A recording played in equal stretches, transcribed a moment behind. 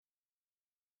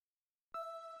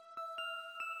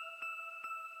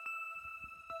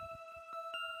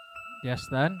Yes,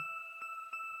 then.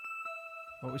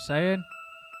 What we saying?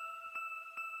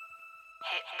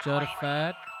 Joe the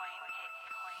Fed.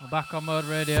 We're back on Mode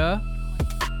Radio.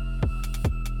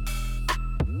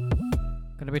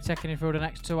 Gonna be taking you through the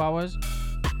next 2 hours.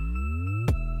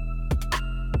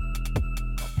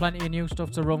 Got plenty of new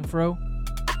stuff to run through.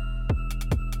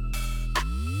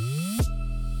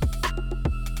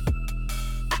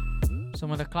 Some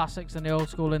of the classics and the old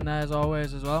school in there as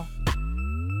always as well.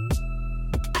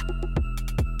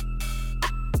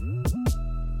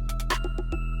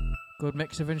 Good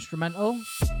mix of instrumental.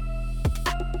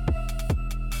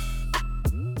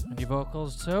 And your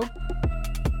vocals too.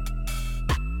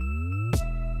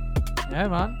 Yeah,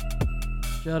 man.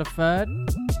 Joe the Fed.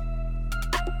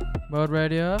 Mode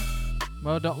Radio.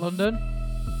 Mode.London.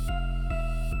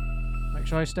 Make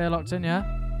sure you stay locked in,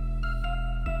 yeah?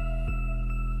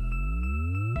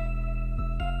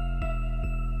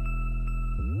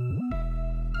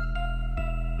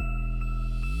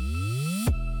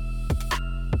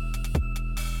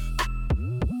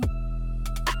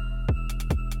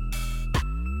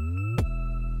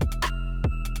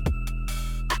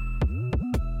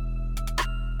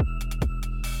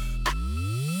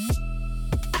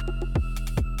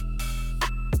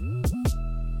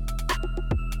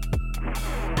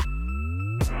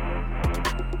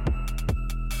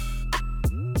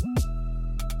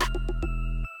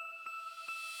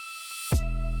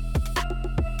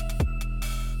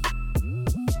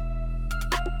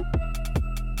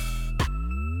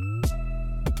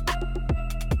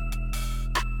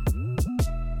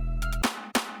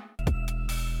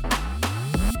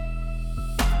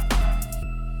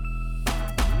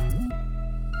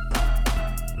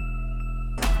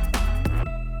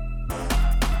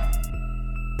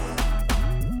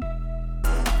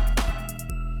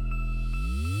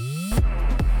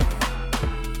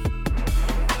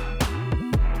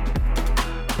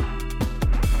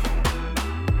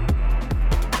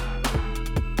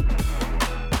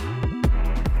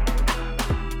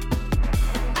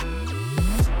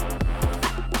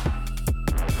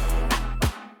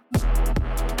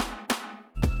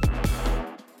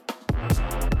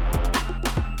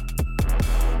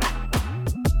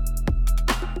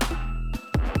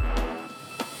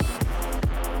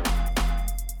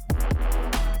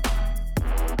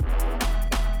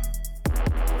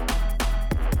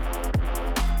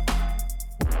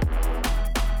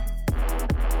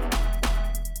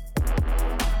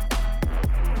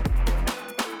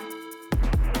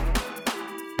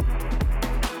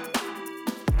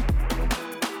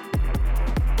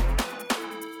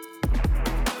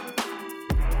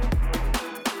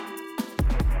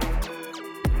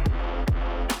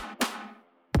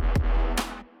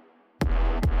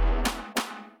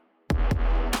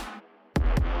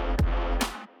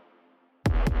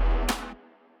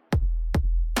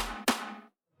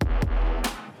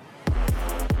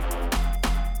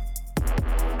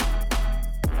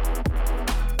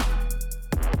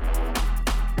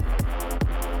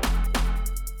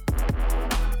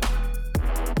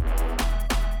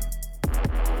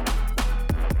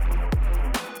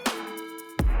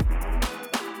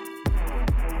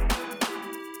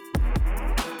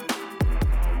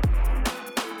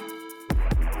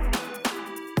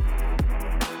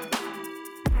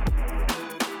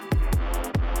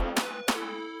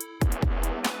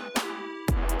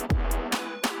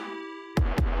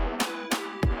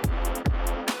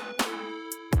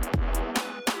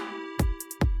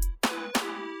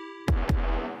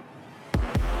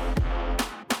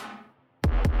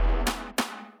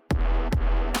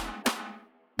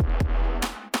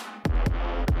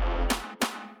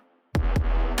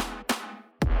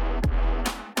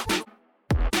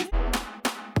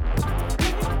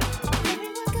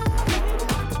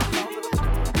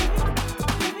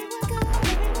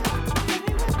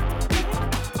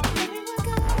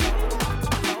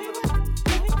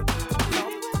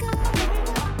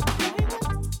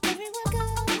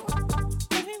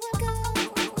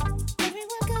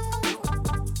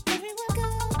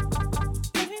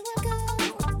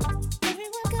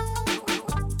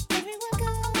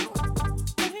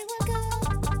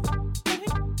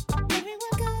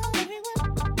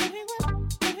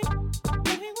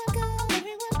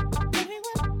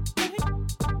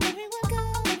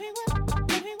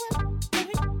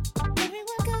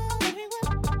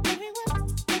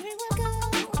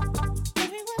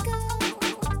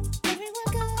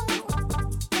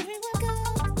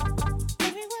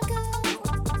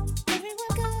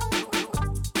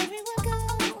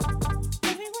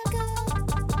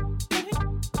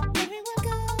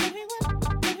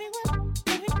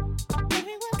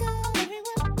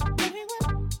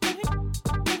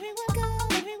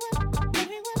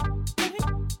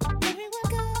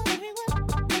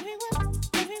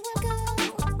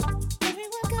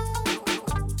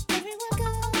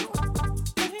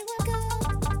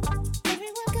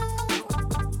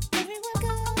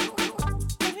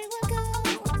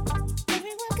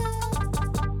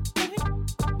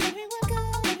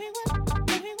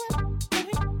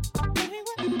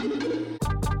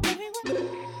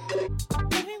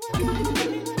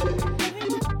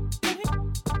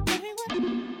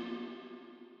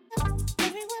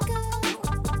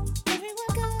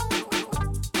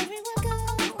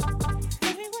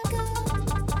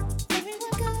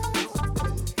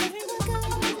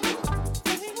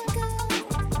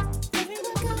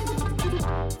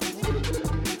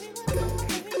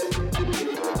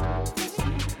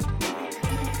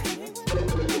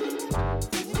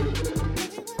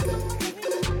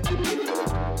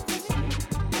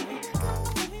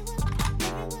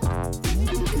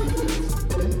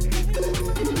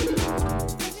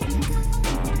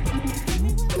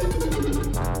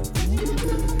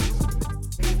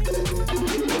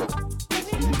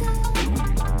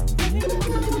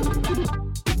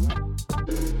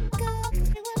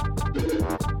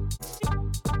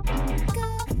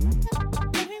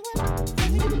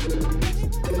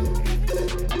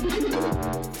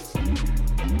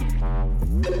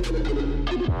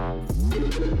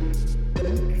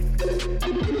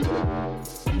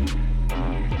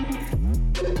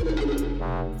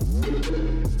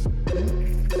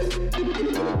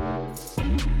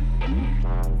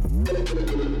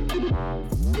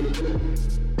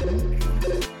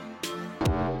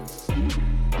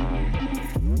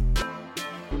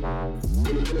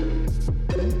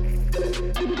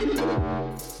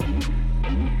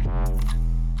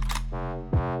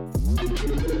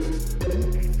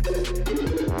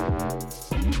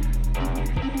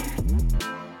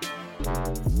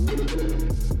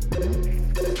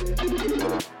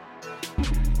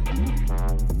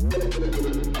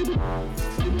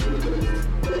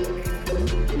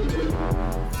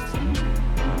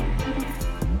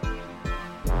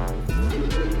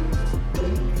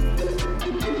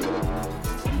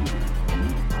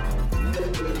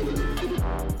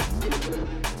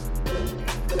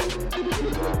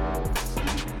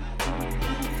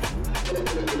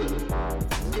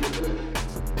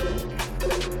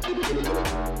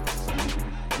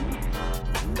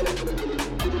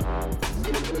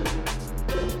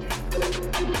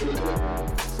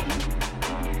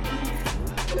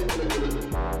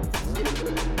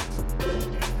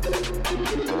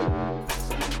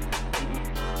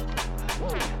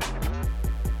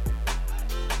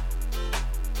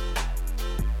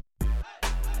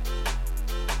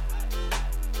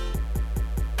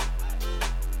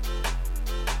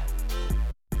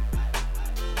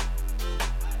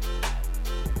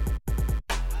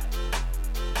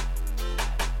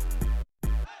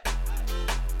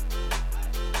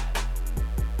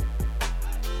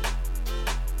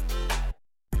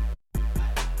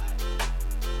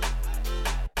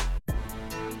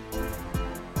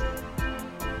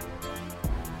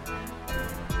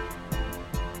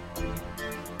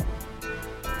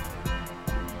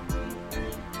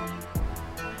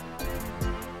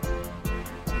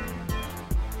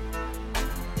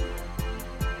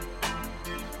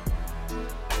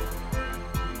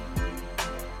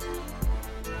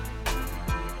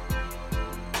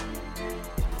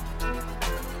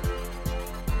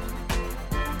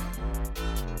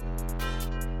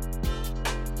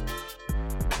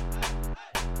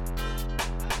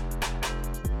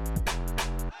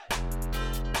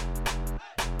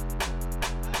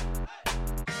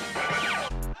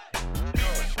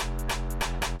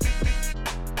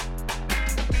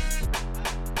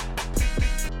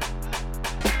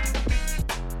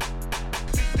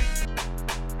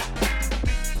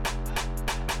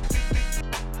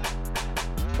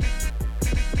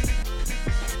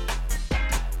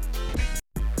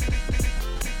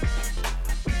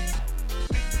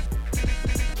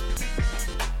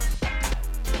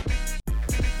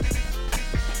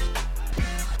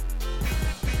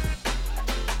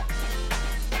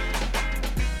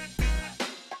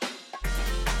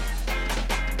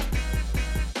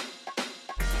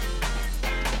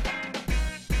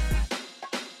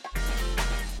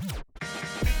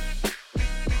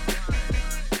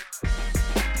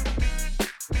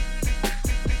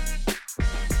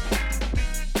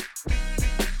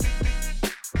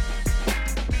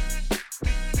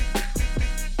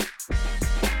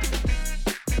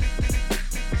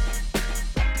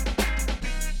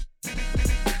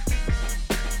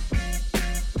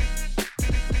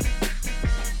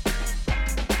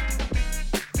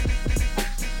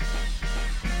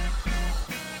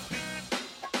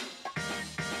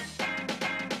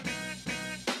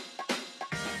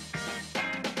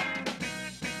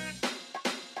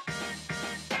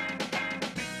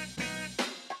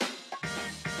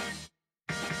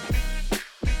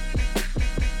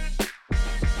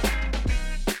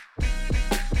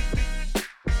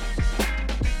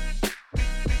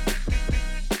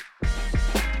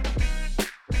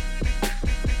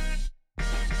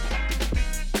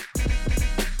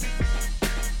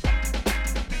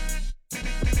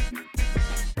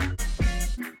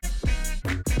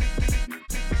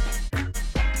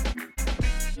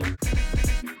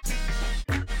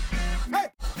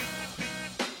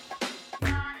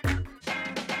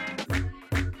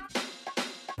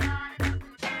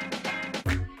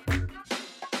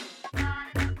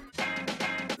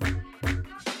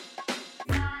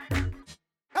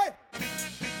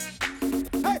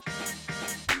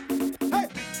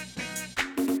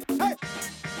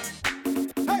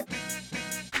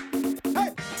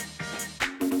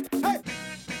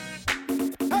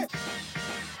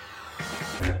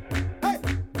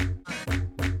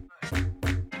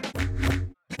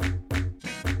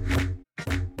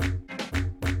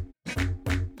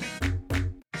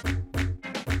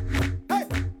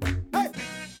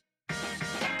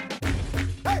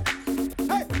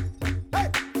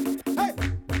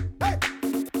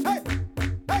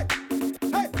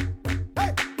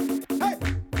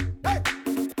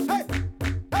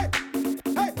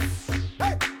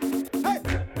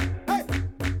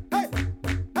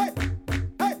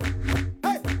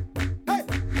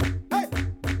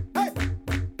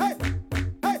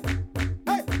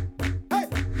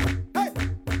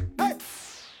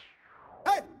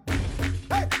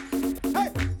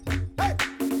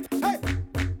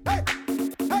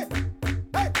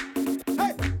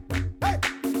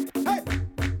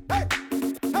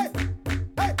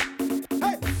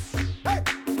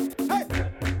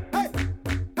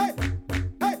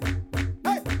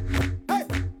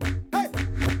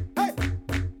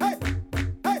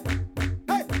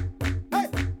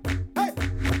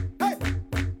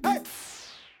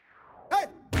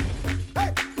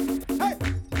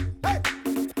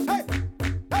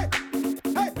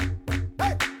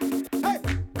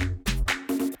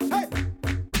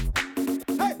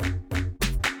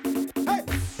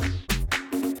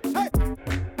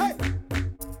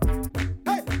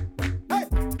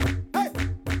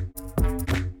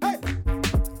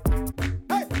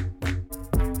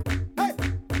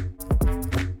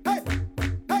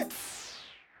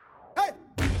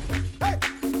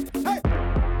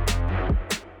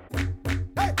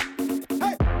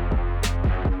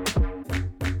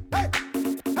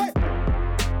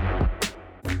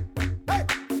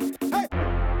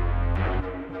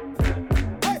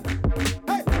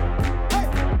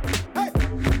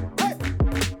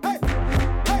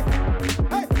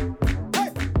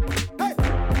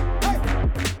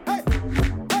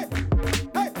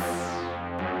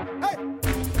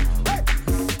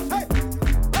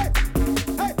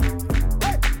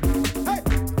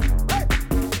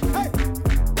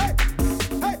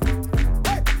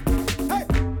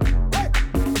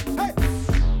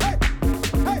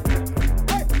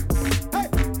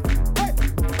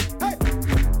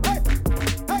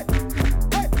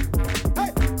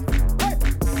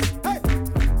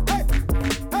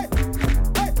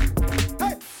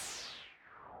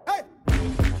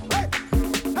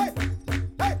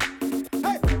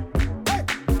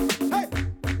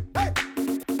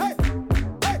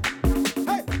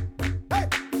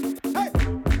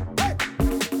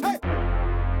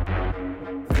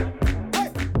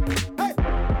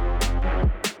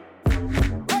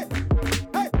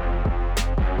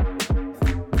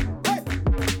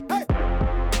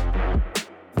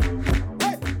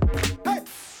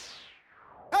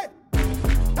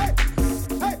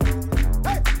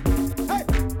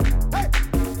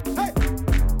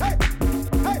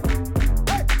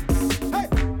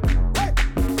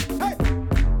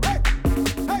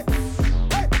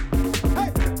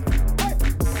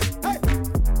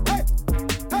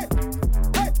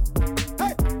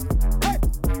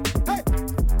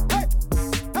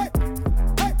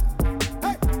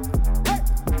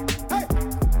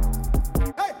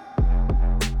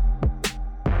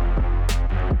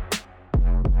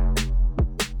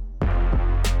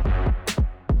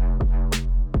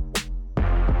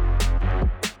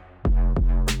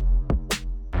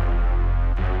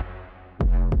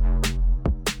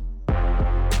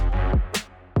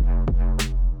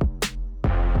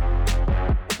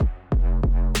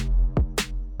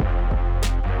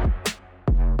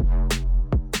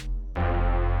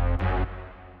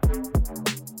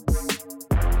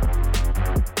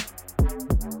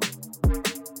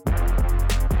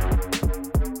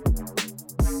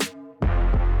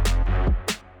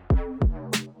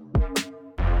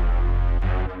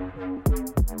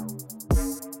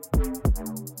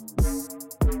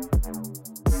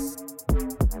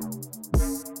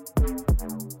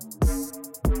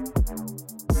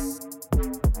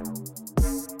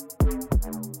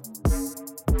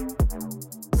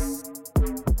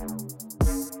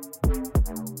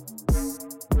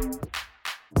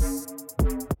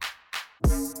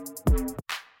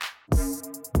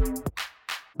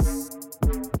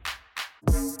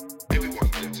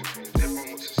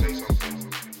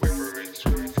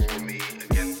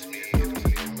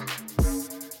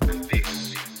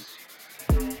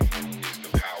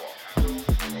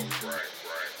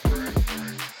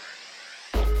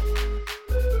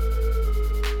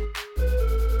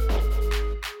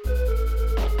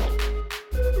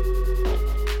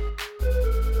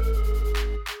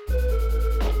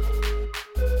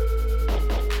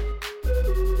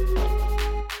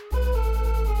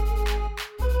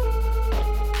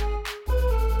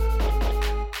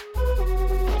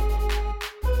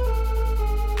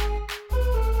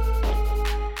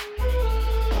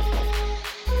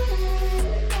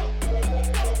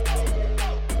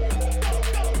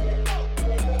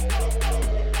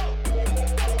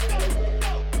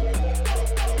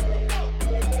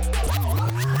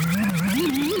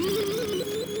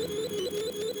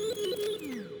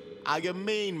 How you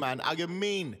mean, man? How you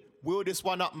mean? Wheel this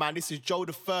one up, man. This is Joe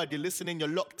the Third. You're listening, you're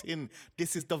locked in.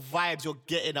 This is the vibes you're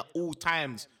getting at all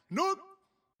times. No.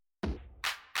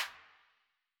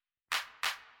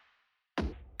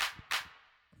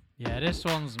 Yeah, this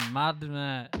one's mad,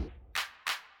 mate.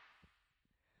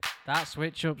 That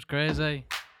switch up's crazy.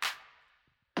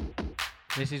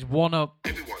 This is One Up.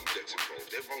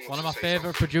 One of my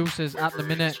favourite producers at the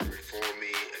minute.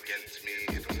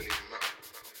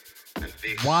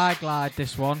 Why Glide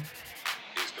this one?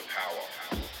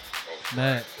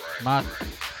 Mate, mad.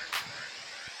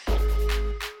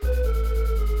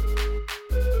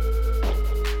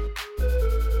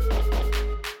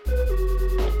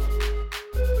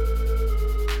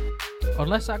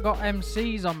 Unless I got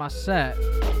MCs on my set,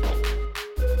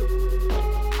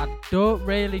 I don't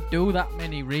really do that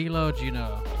many reloads, you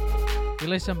know. If you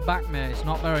listen back, mate, it's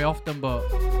not very often, but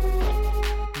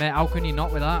mate, how can you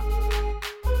not with that?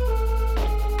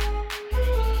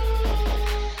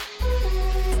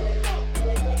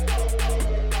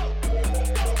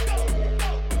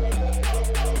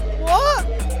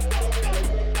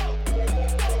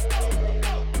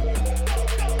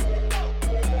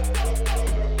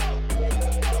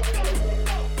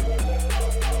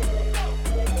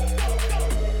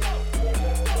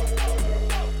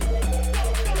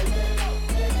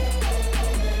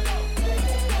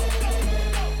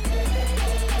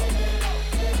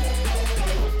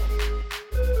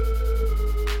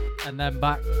 And then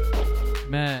back,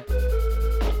 mate,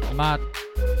 mad,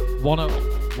 One Up,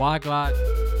 Why Glide.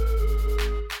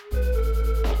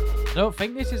 I don't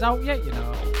think this is out yet, you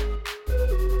know.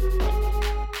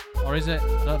 Or is it?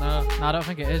 I don't know. No, I don't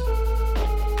think it is.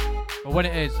 But when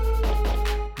it is,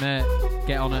 mate,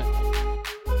 get on it.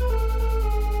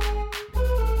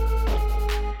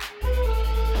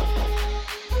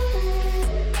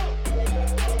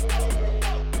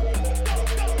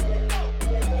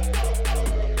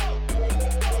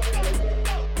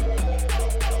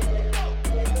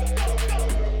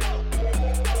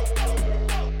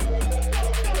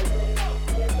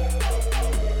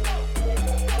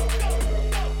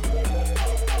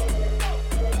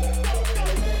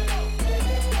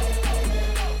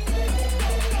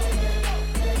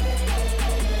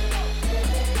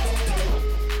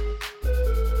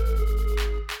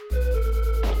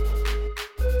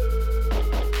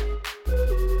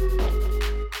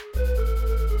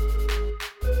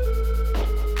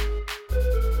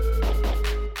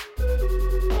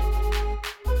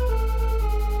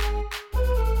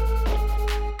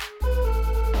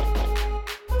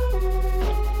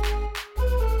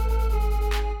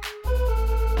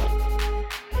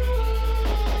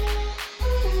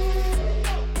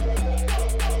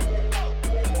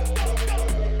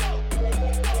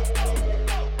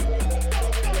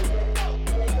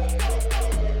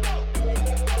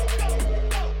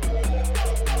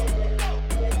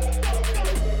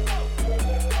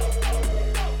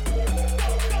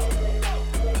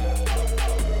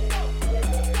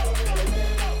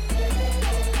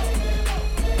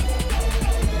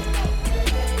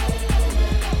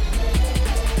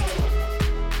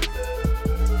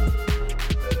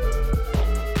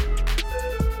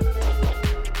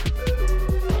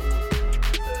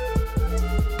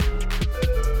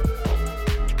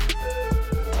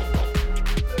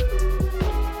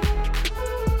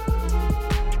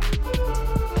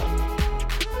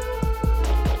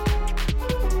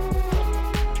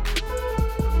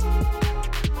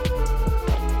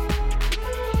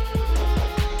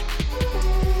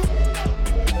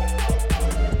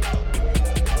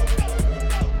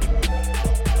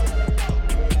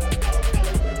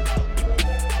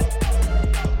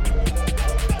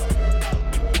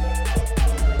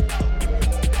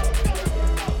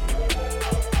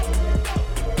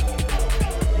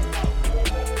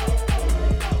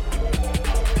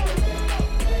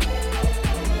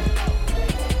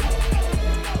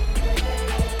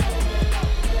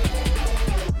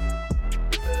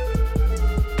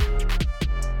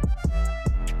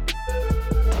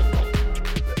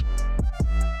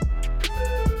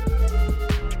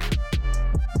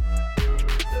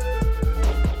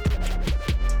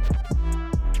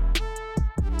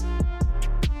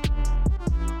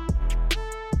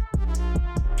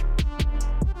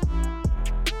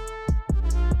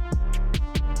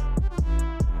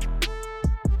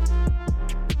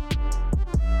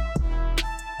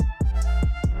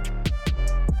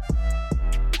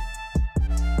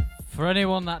 For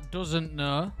anyone that doesn't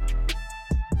know,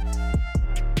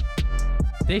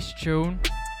 this tune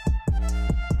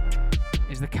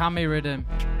is the Cami rhythm.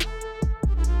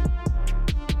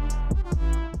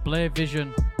 Blade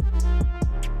Vision.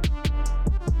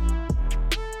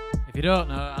 If you don't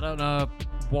know, I don't know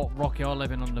what rock you're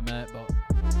living under, mate, but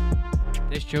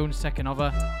this tune's taking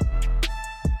over.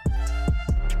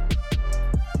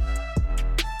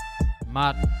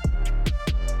 Mad.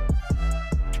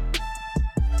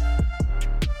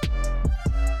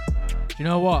 Do you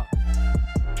know what?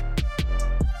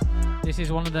 This is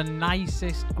one of the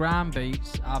nicest ground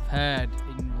beats I've heard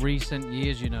in recent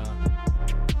years, you know.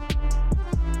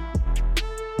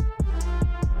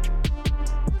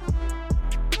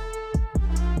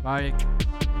 Like,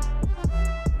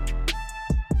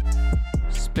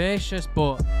 spacious,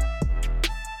 but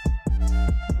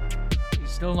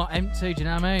it's still not empty, do you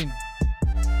know what I mean?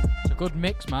 It's a good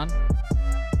mix, man.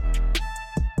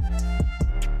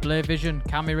 Blade Vision,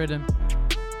 Cammy Rhythm.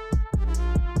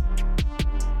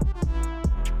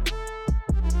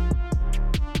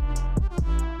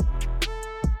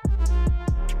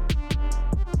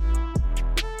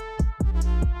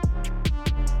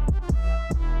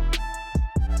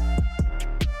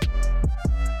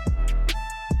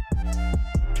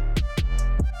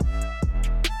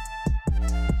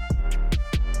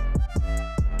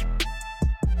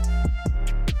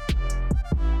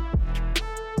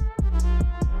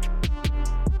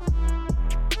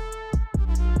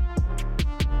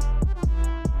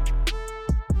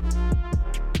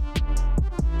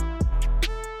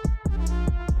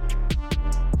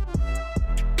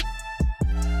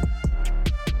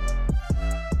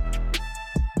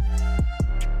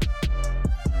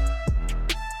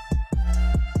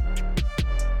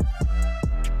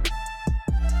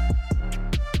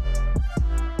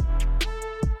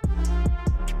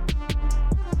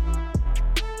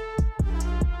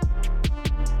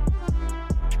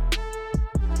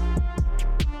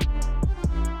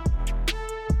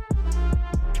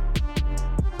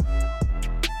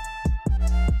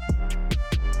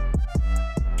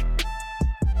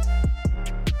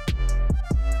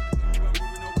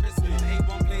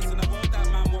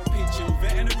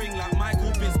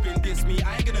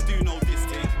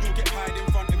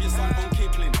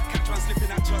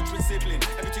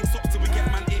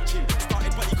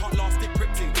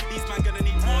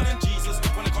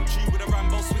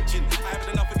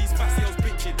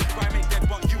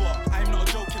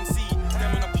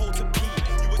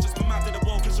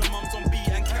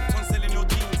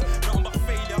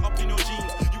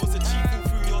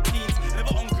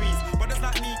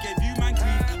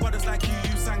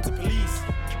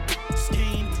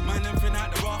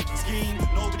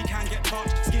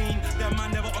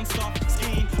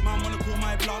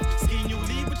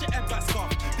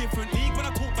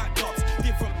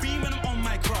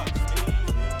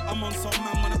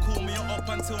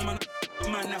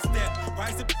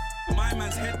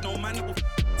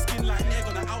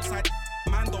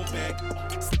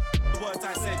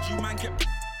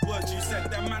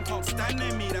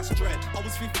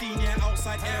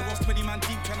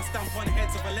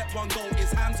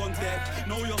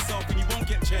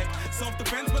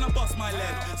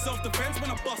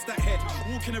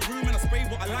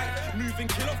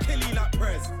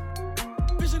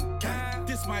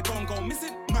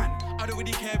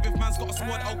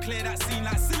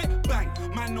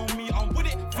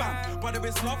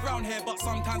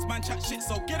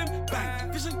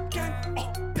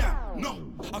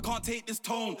 Take this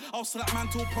tone, also that man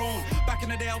too prone. Back in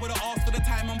the day I would've asked for the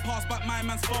time and passed back my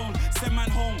man's phone. Send man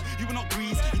home, you were not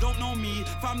grease, you don't know me,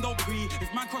 fam don't pre.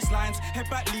 If man cross lines, head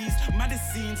back leaves,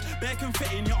 maddest scenes. Bare can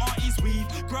fit in your auntie's weave.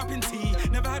 Grew up in T,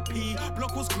 never had P,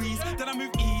 block was grease. Then I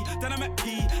moved E, then I met P.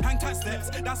 Hang tight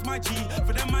steps, that's my G.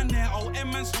 For them man there, oh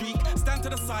M man streak. Stand to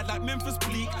the side like Memphis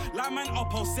bleak. Line man up,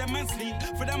 oh send man sleep.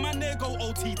 For them man there, go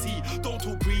OTT. Don't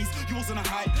talk grease, you was on a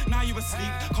hype, now you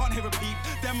asleep. Can't hear a peep,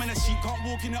 them man a sheep. Can't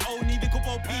walk in the old knee, they could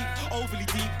go peep. Overly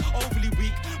deep, overly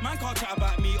weak. Man can't chat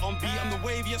about me on beat. I'm the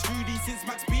waviest Rudy since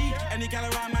Max B. Any gal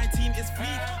around my team is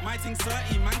fleek. My thing's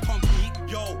 30, man can't peak.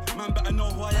 Yo, man better know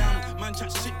who I am. Man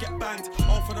chat shit, get banned.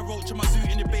 All for the roach in my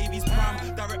suit in the baby's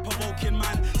pram. Direct provoking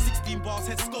man. 16 bars,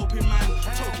 head scoping man.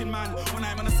 Choking man. When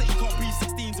I'm on the set, you can't breathe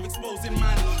 16s of exposing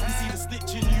man. You see the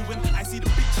snitch in you and I see the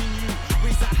bitch in you.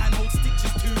 Raise that hand, hold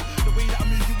stitches too. The way that I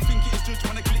move, you think it is judged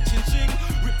when I glitch and ching.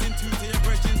 Ripped in two to your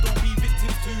virgins, don't be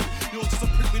victims too. You're just a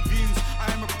prick with views,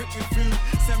 I am a prick with food.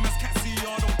 Send man's cat see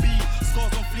I don't be.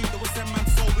 Scars on fleet, that was send man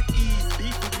soul with ease.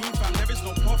 Beef with green fam, there is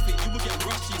no profit. You will get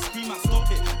rushy, scream out stop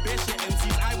it. Bare shit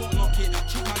MCs, I won't knock it.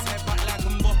 Treat man's head back like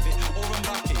I'm Mbappe or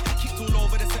Mbappe. Kicked all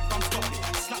over the set fam, stop it.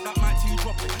 Slap that mic till you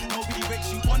drop it. Nobody rates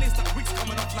you honest, that wig's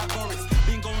coming off like Boris.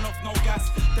 Been going off, no gas,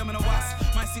 them in a was.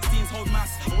 My 16s hold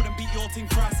mass, I wouldn't beat your ting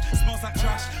frass. Smells like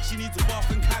trash, she needs a bath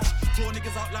and cash. Draw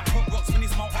niggas out like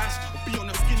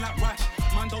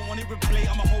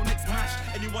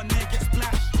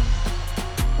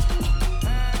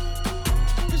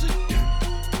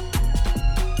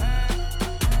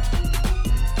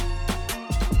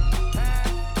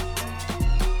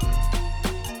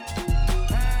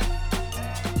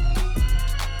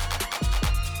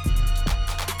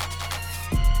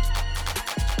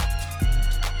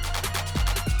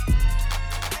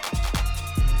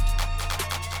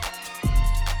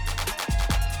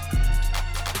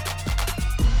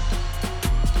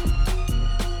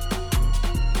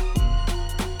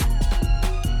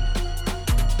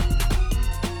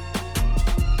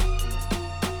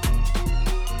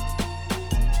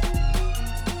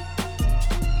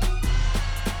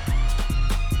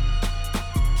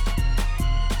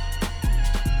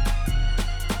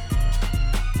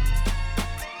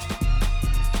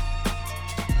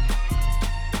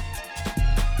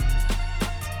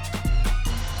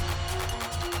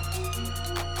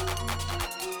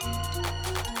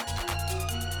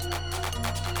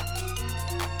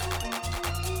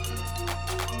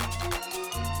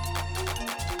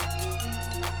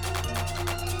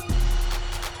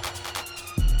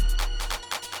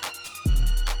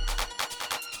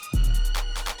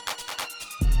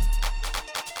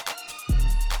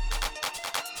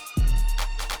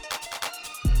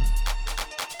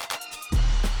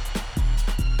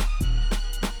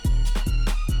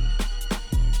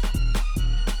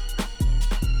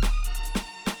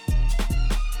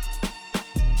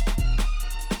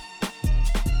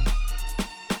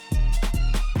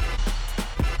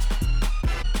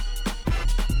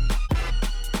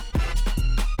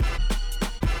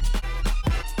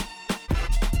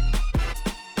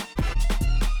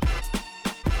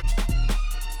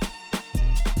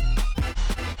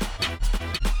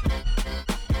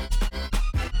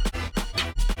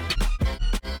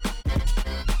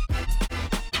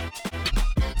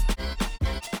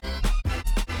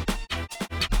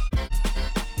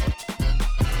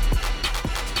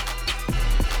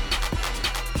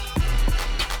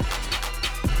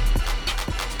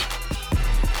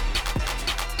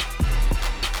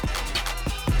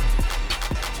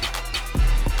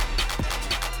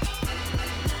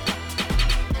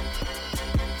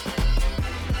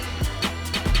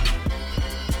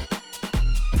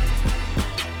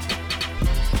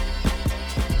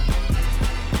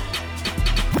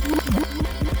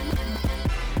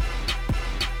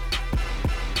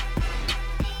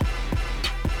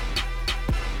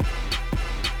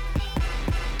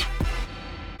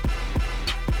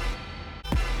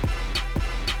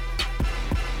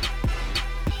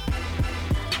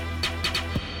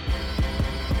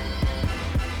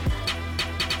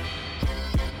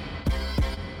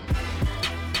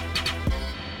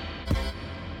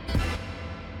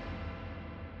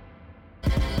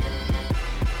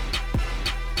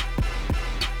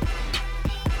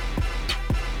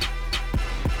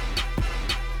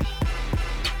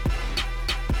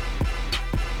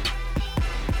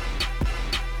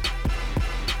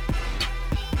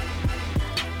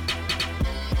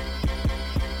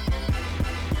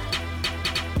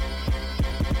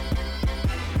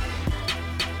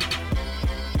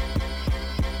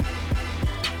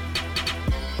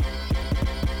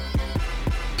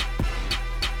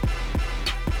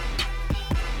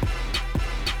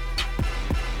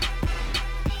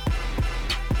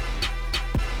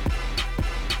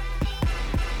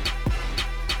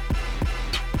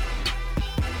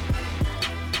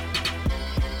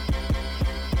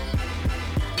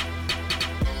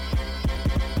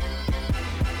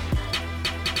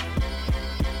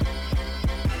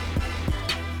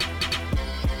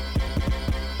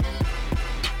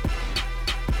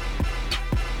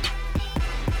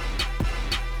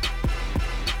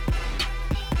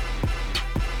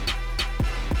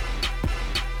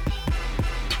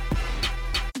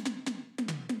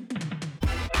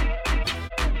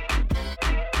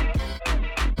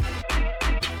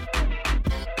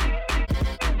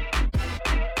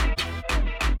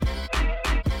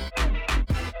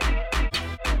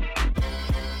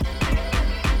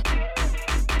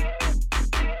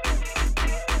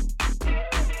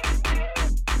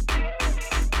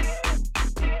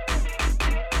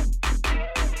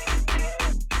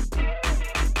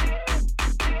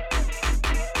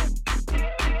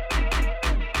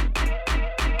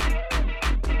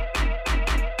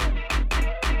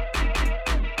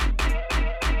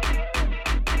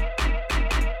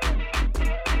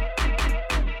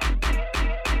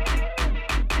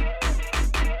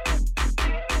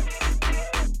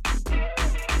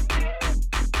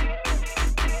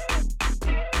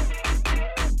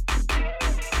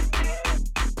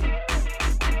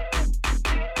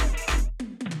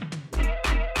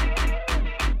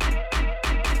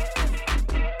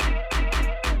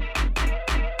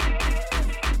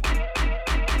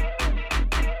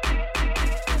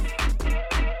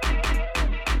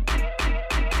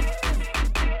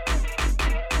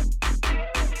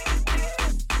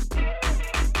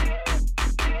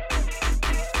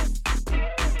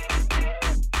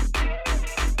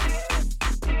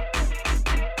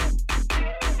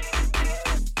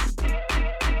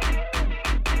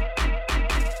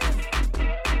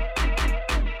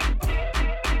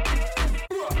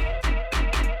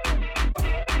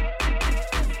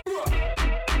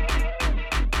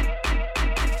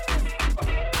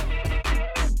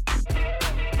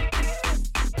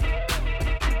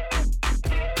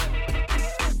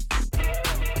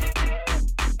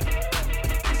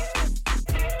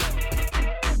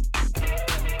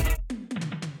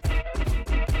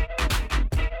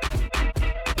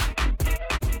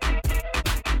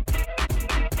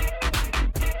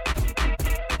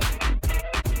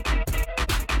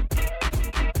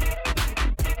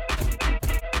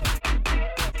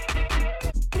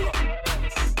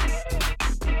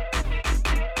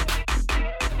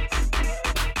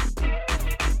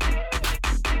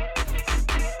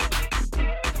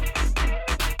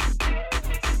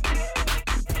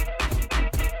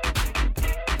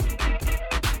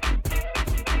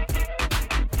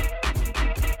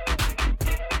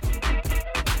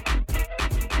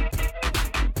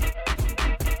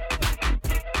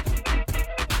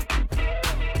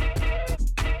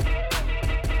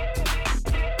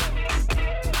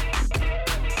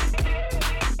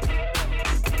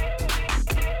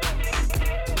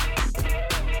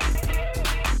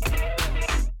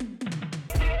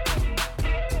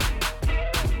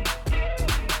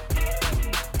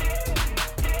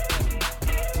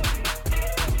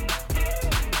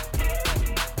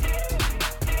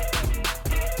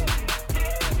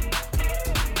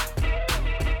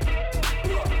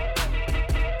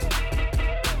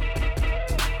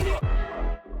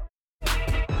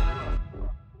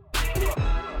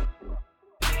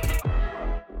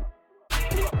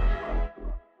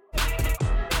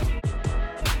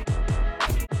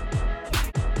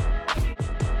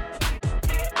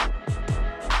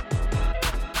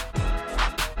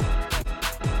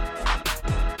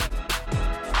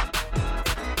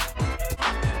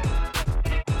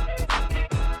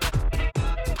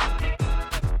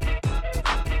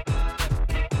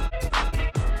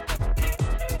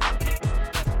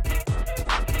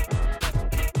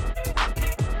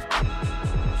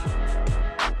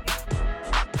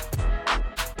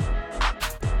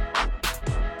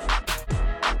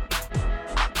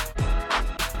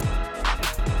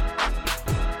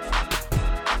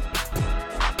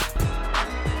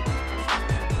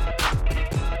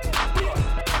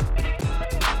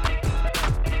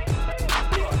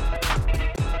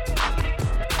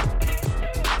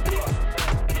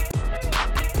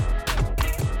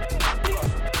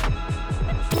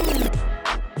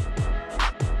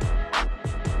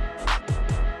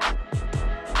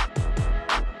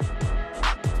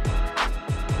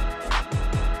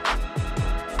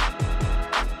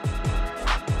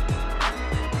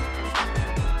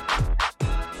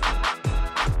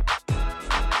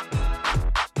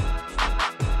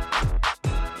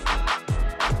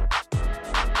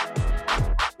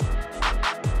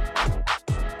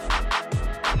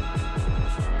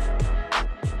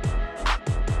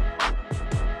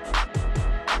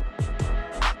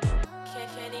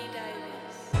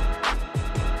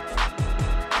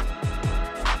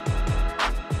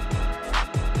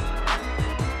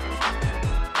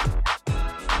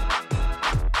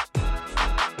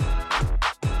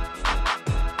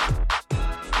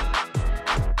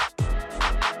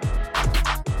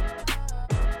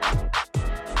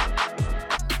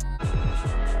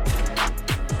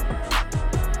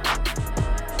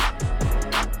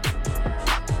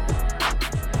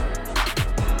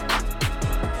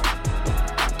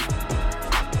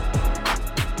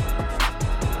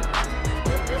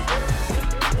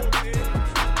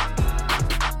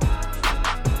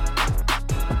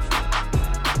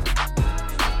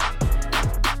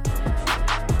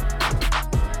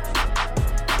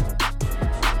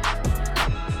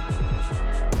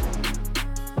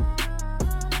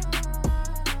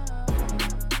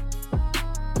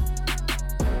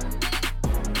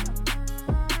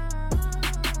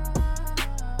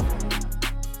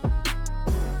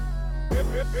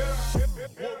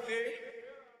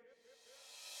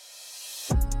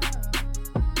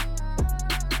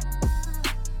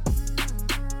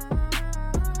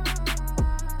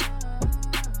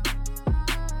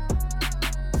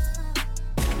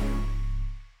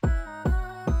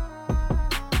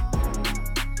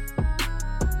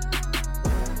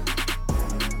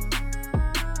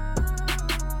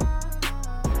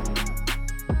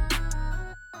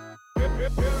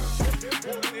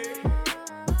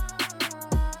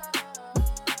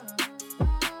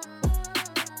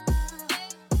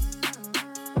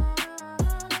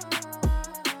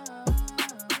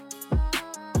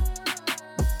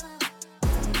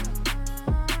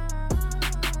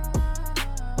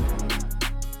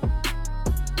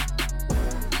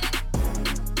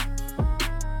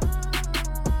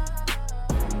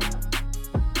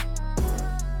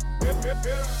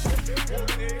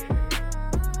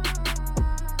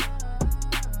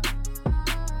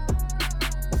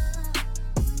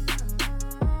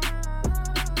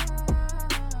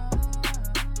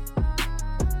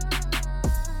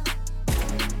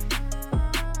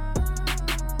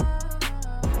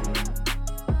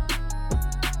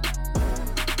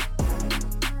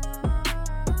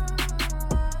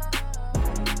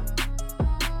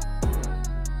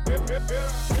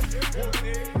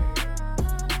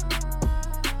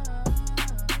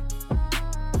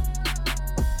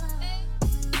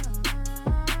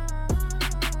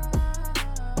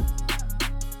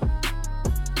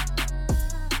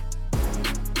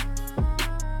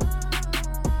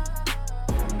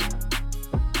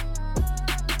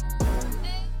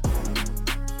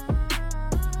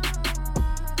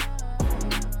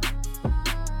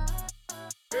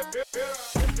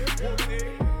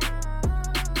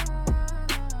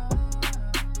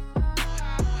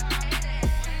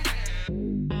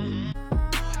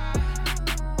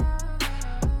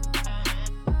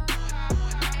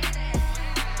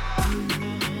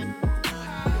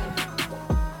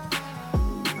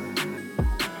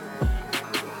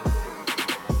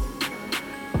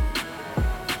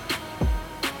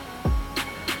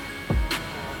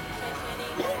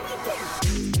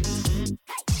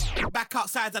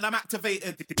Outside and I'm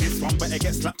activated. This one better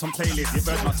get slapped on playlist. You've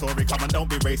heard my story, come on, don't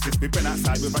be racist. We've been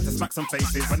outside, we've had to smack some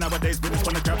faces. But nowadays we just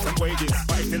wanna grab some wages.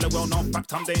 But it's still a well-known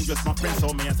fact, I'm dangerous. My friends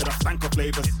told me I said I stank of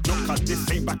flavors. Look, cause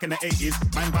this ain't back in the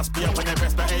 80s. Man must be up in their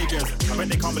best behaviors. I bet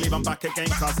they can't believe I'm back again,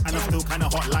 cuz and I'm still kinda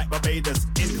hot like Barbados.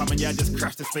 Incoming, yeah, I just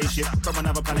crashed the spaceship from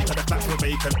another planet, cause the flats were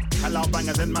vacant. Halal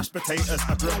bangers and mashed potatoes.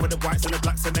 I grew up with the whites and the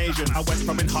blacks and Asians. I went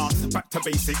from enhanced back to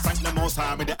basic. Thank the most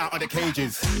high, made it out of the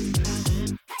cages.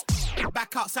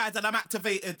 Back outside and I'm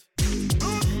activated.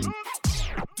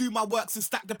 Do my works and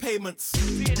stack the payments.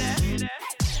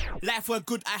 Life were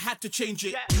good, I had to change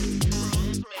it.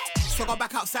 So I got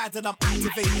back outside and I'm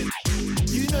activated.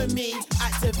 You know me,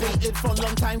 activated for a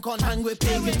long time, can't hang with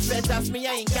pagans. Said that's me,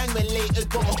 I ain't gang related,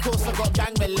 but of course I got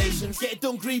gang relations. Get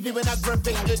done grieving when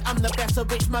aggravated, I'm the best of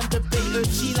rich man debated.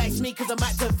 She likes me cause I'm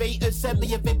activated, send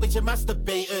me a vid but you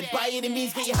masturbated. By any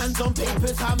means get your hands on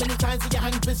papers, how many times have you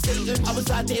hanged for Satan? I was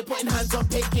out there putting hands on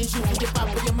pagans, you think you're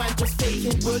bad but your man just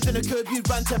faking. Words on a curb, you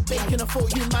ran to bacon, I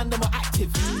thought you man them were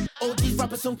active. All these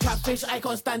rappers some catfish, I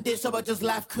can't stand it so I just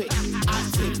laugh quick.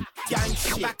 Active, gang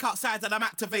shit. Back outside and I'm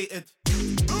activated.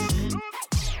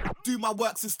 Do my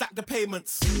works and stack the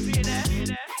payments.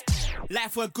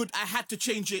 Life were good, I had to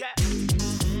change it.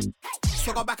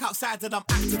 So I got back outside and I'm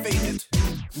activated.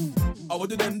 I would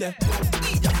do them there.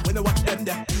 Yeah, when I watch them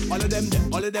there. All of them there,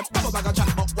 all of them. I'm a bag of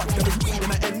chat, but watch them is weed in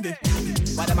my ending.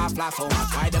 Why them a flash so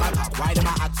much? Why them a talk? Why them a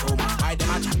act so much? Why them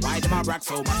a chat? Why them a brag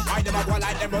so much? Why them a go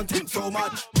like them run think so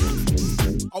much?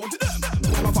 I want to them.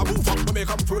 Them a move up when me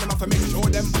come through. Them have to make sure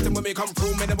them button when me come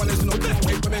through. Me never listen to them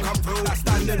wait when me come through. That's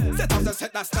standard. Set up the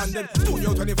set that's standard.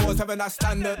 Studio 24/7 that's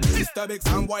standard. Mr. Big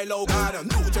Sam, Wilo Garden.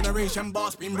 New generation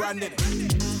boss been branded.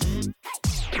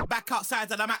 Back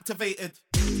outside and I'm activated.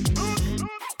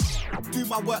 Do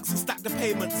my works and stack the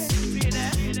payments.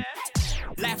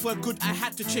 Life were good, I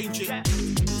had to change it.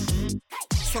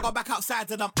 So I got back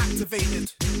outside and I'm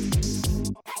activated.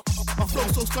 My flow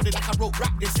so solid like I wrote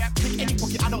rap this. Pick any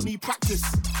pocket, I don't need practice.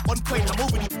 On point, I'm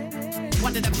over it.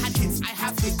 One of them had hits, I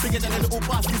have hits. Bigger than a little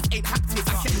bars, this ain't tactics.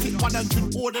 I kept it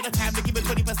 100 all of the time. They give it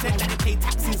 20%, then they pay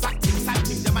taxes. Acting,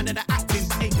 sancting, the man of the acting.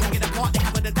 But ain't hanging apart, they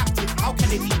haven't adapted. How can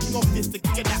they be king of this, the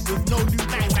king of that? With no new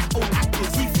lines like old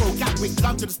actors. Heathrow, Gatwick,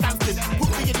 London, Stansted. Put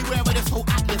me anywhere with this whole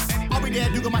atlas. I'll be there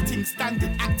doing my thing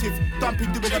standard, active.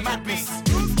 Dumping, doing the madness.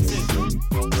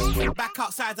 Back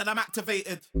outside and I'm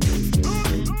activated.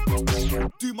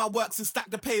 Do my works and stack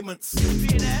the payments.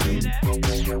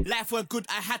 Life were good,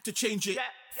 I had to change it.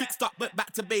 Fixed up, but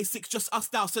back to basics, just us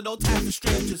now, so no time for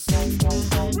strangers. Turn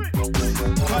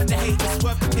the haters,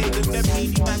 swerve the haters. Them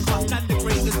needy man can't stand the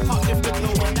greatest. Can't live the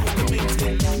glow, and that's the main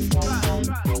thing.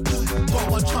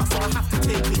 Got one chance, so I have to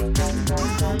take it.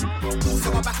 So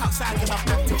I'm back outside and I'm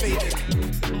activated.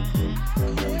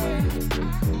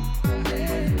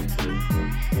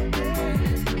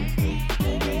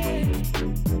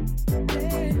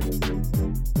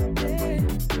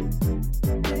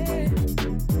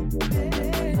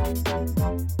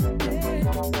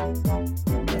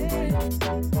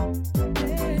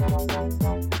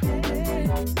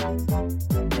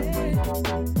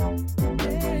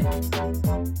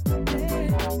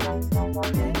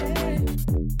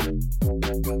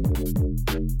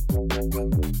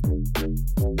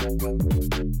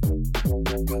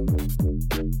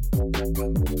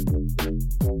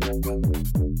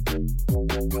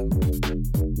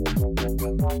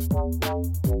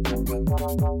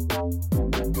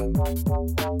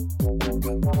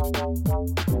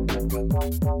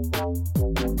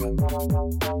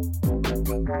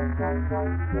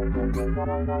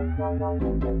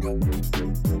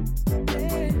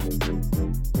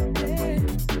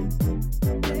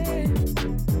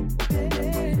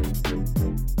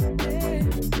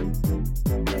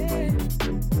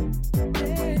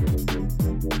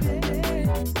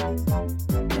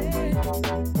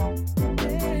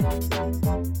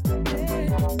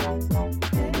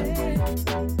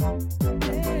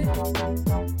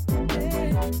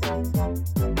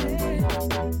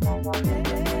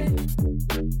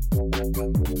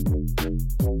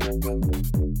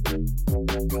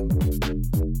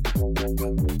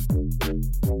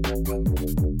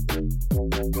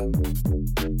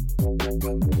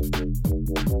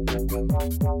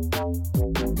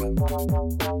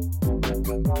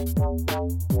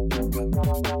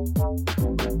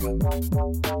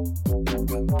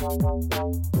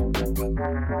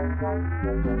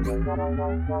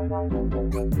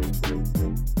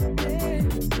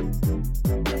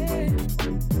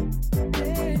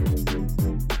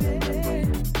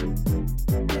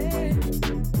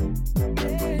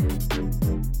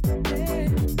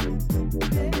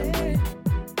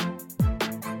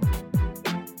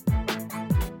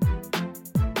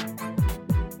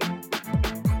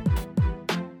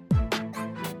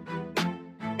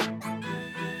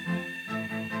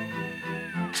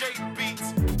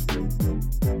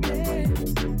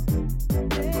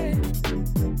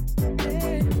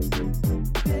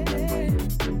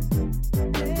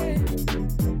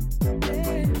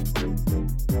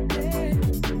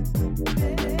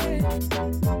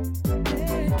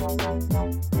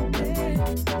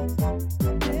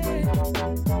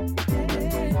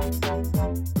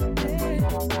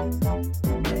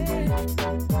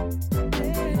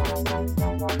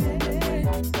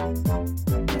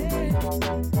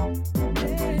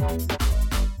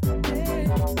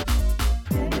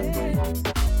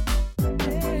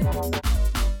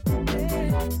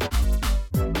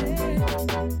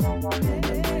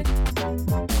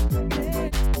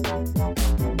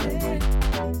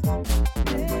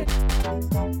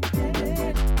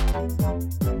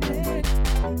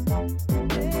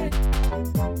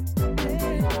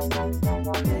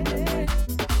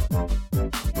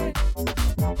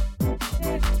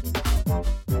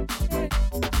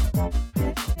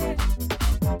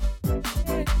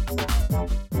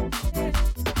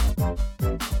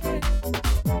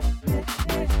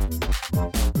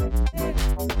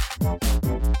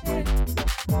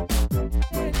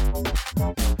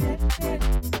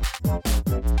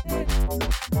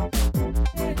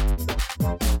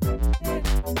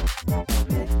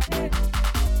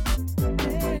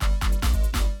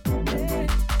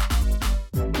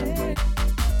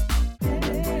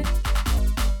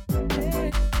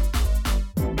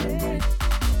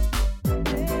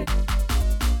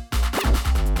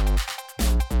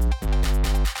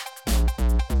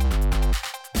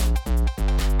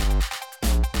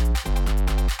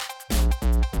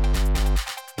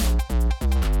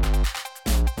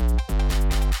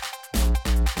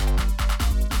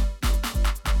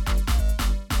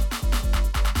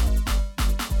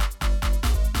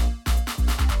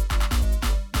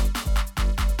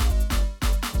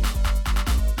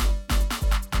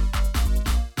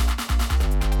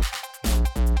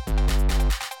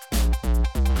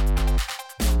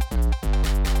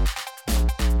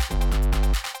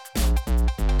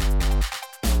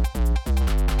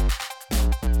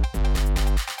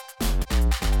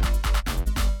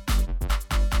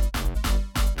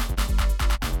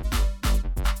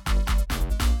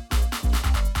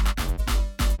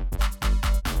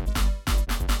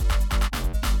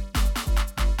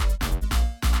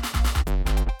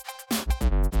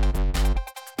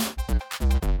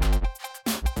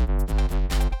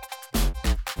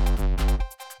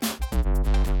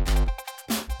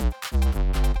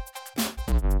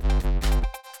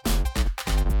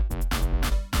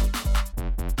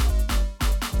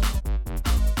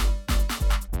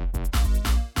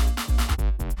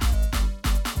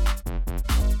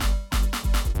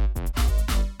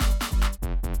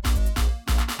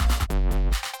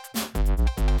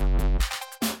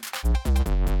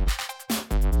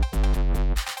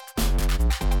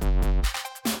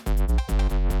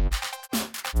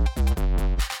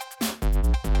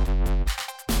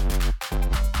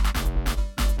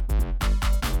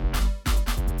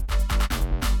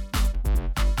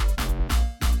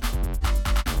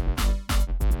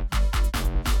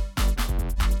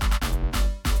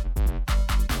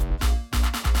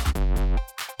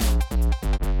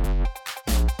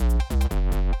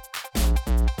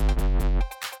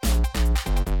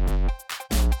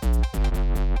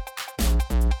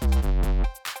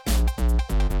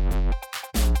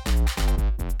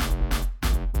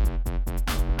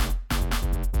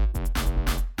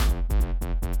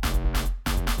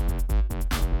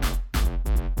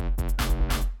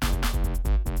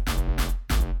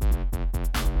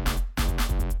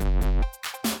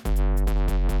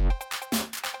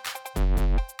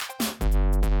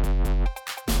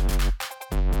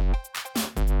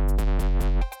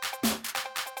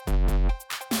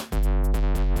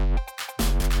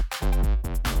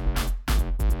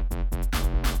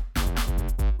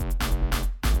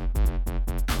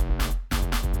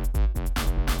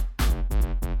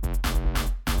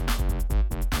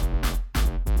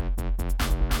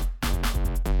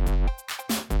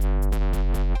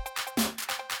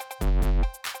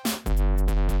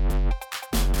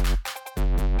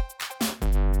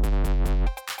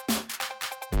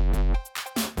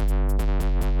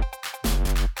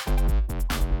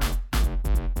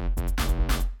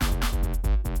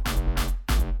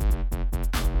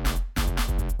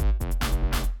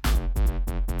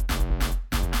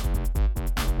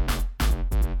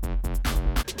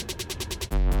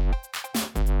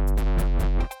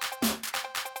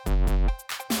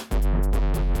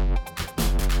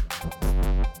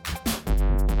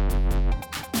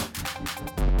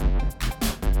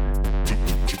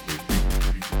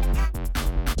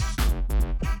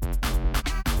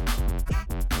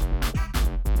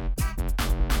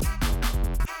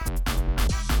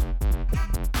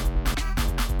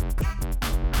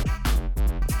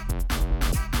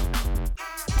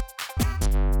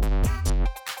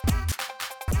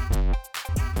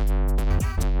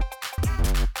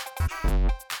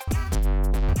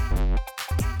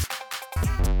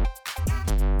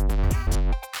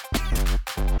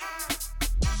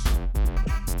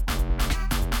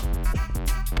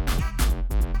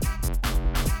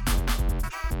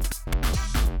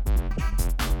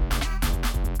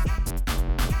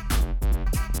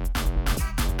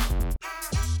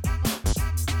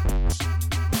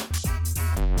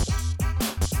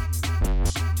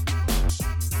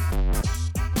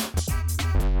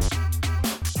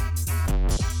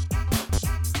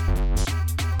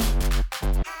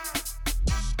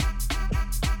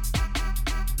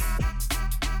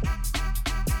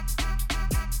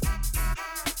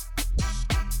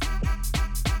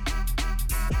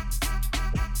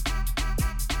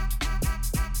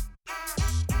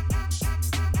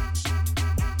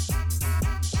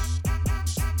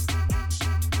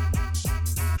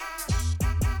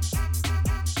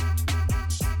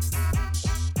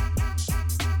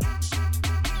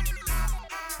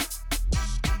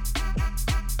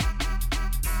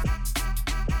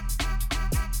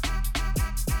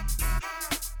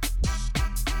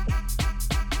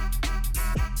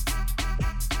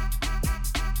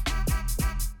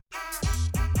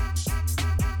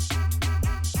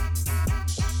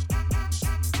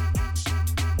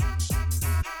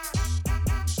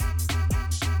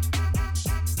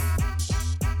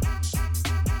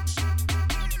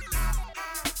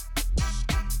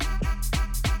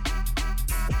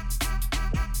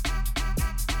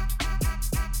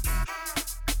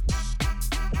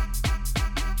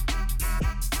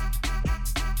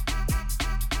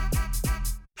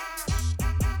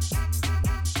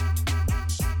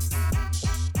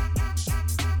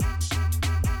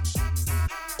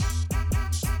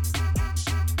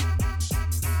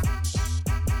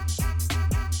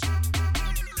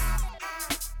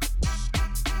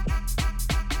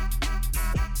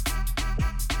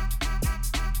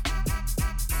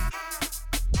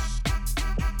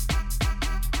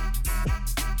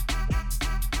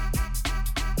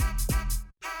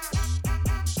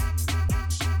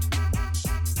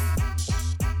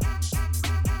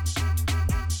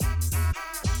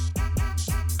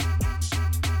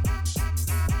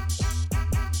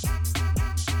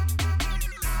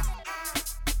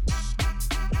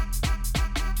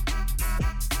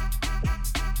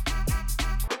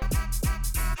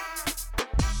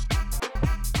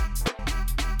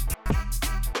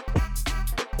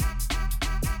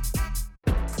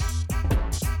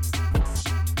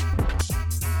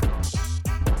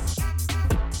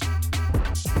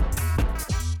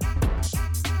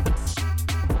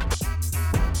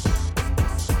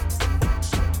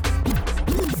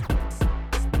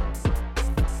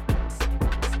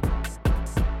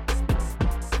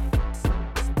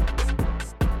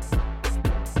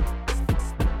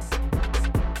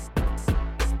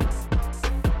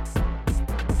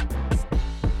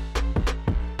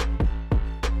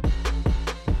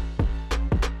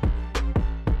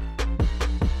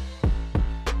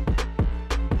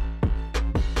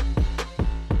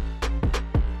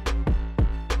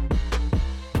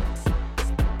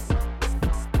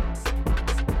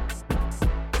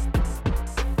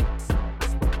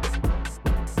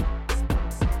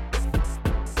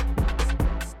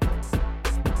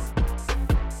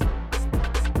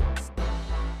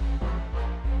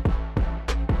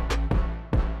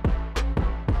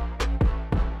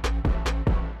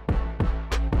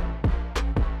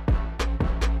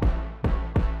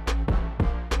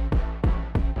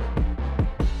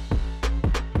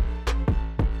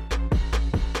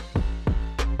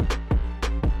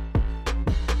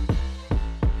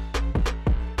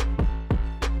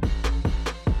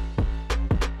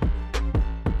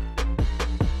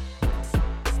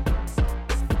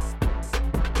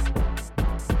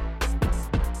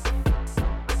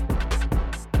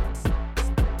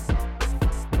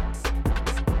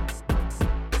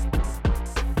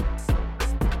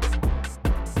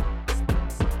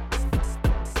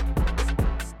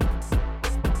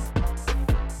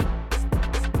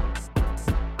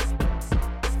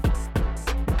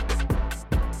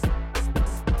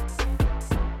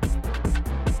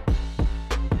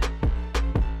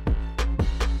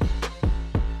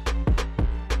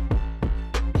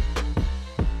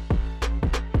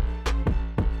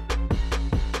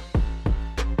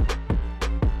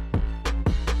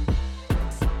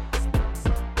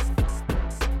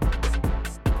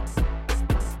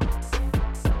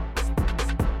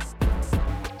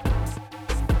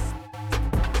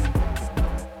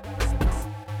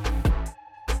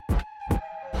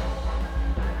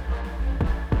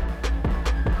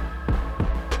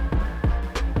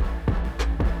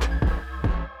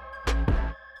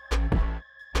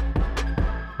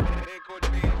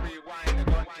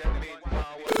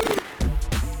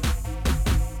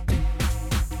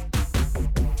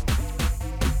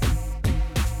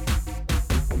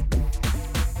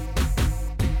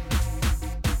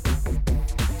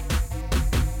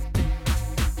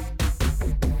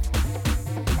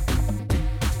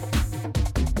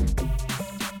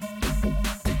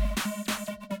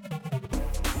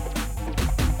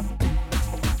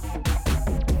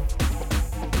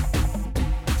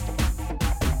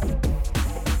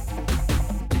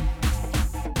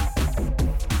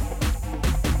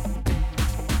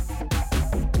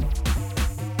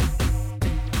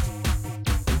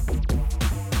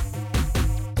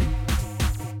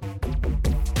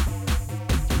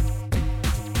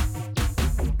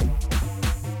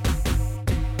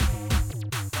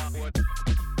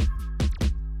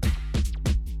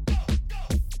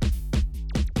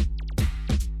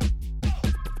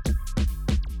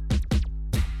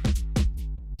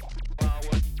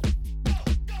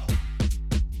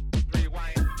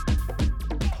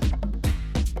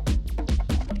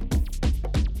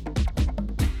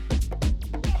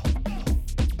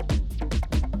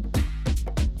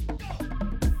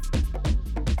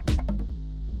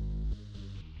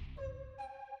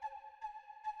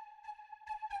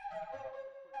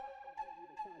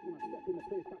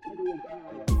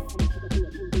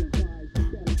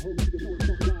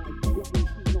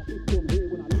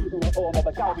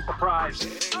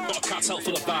 Surprised. Got a cartel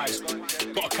full of vibes.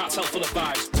 Got a cartel full of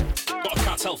vibes. Got a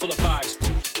cartel full of vibes.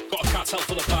 Got a cartel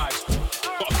full of vibes.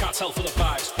 Got a cartel full of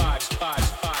vibes. Vibes.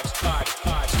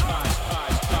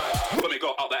 When we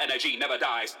go out, the energy never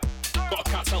dies. Got a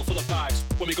cartel full of vibes.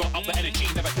 When we go out, the energy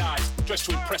never dies. Dressed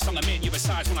to impress, I'm the main you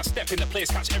size. When I step in the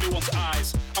place, catch everyone's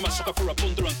eyes. I'm a sucker for a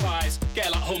blunder and thighs. Girl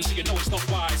at home, so you know it's not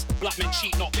wise. Black men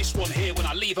cheat, not this one here. When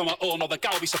I leave on my own, or the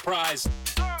gal be surprised.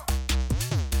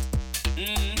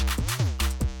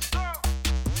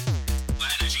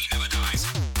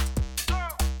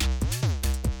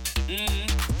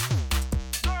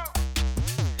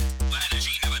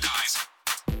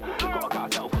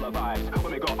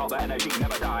 The energy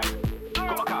never dies.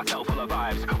 Got a cartel full of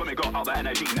vibes. When we go out, the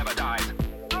energy never dies.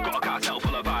 Got a cartel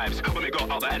full of vibes. When we go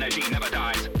out, the energy never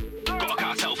dies. Got a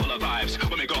cartel full of vibes.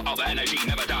 When we go out, the energy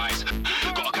never dies.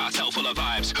 Got a cartel full of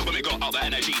vibes. When we go out, the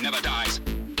energy never dies.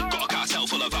 Got a cartel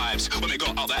full of vibes. When we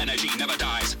go out, the energy never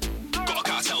dies. Got a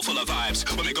cartel full of vibes.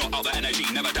 When we go out, the energy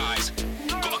never dies.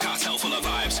 Got a cartel full of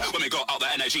vibes. When we go out,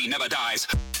 the energy never dies.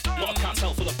 Got a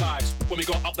cartel full of vibes. When we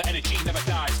go out, the energy never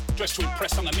dies. Dressed to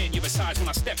impress, I'm the main you size. When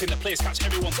I step in the place, catch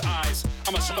everyone's eyes.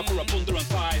 I'm a sucker for a blunder and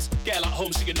thighs. Girl at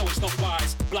home, so you know it's not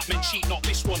wise. Black men cheat, not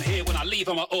this one here. When I leave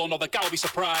on my own, or the gal be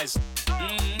surprised. When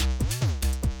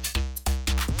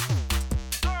we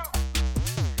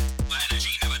go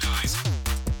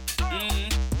out,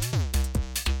 the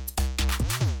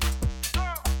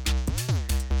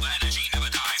energy never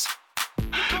dies.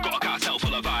 Got a cartel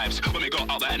full of vibes. When we go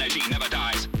out, the energy never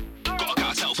dies. Got a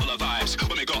cartel full of vibes.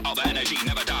 When we go out, the energy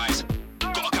never dies.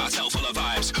 Got a cartel full of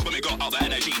vibes. When we go out, the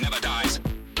energy never dies.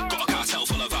 Got a cartel full of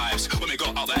vibes. When we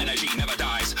go out, the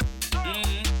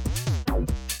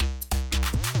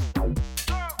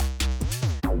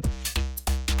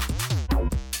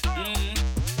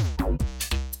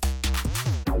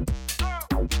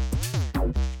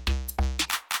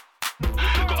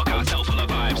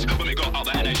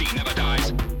energy never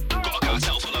dies. Got a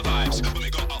cartel full of vibes. When we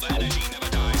go out, the energy never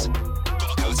dies.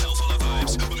 Got a cartel full of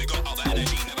vibes. When we go out, the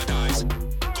energy never dies.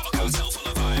 Got a cartel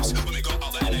full of vibes. When we go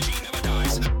out, the energy never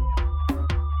dies.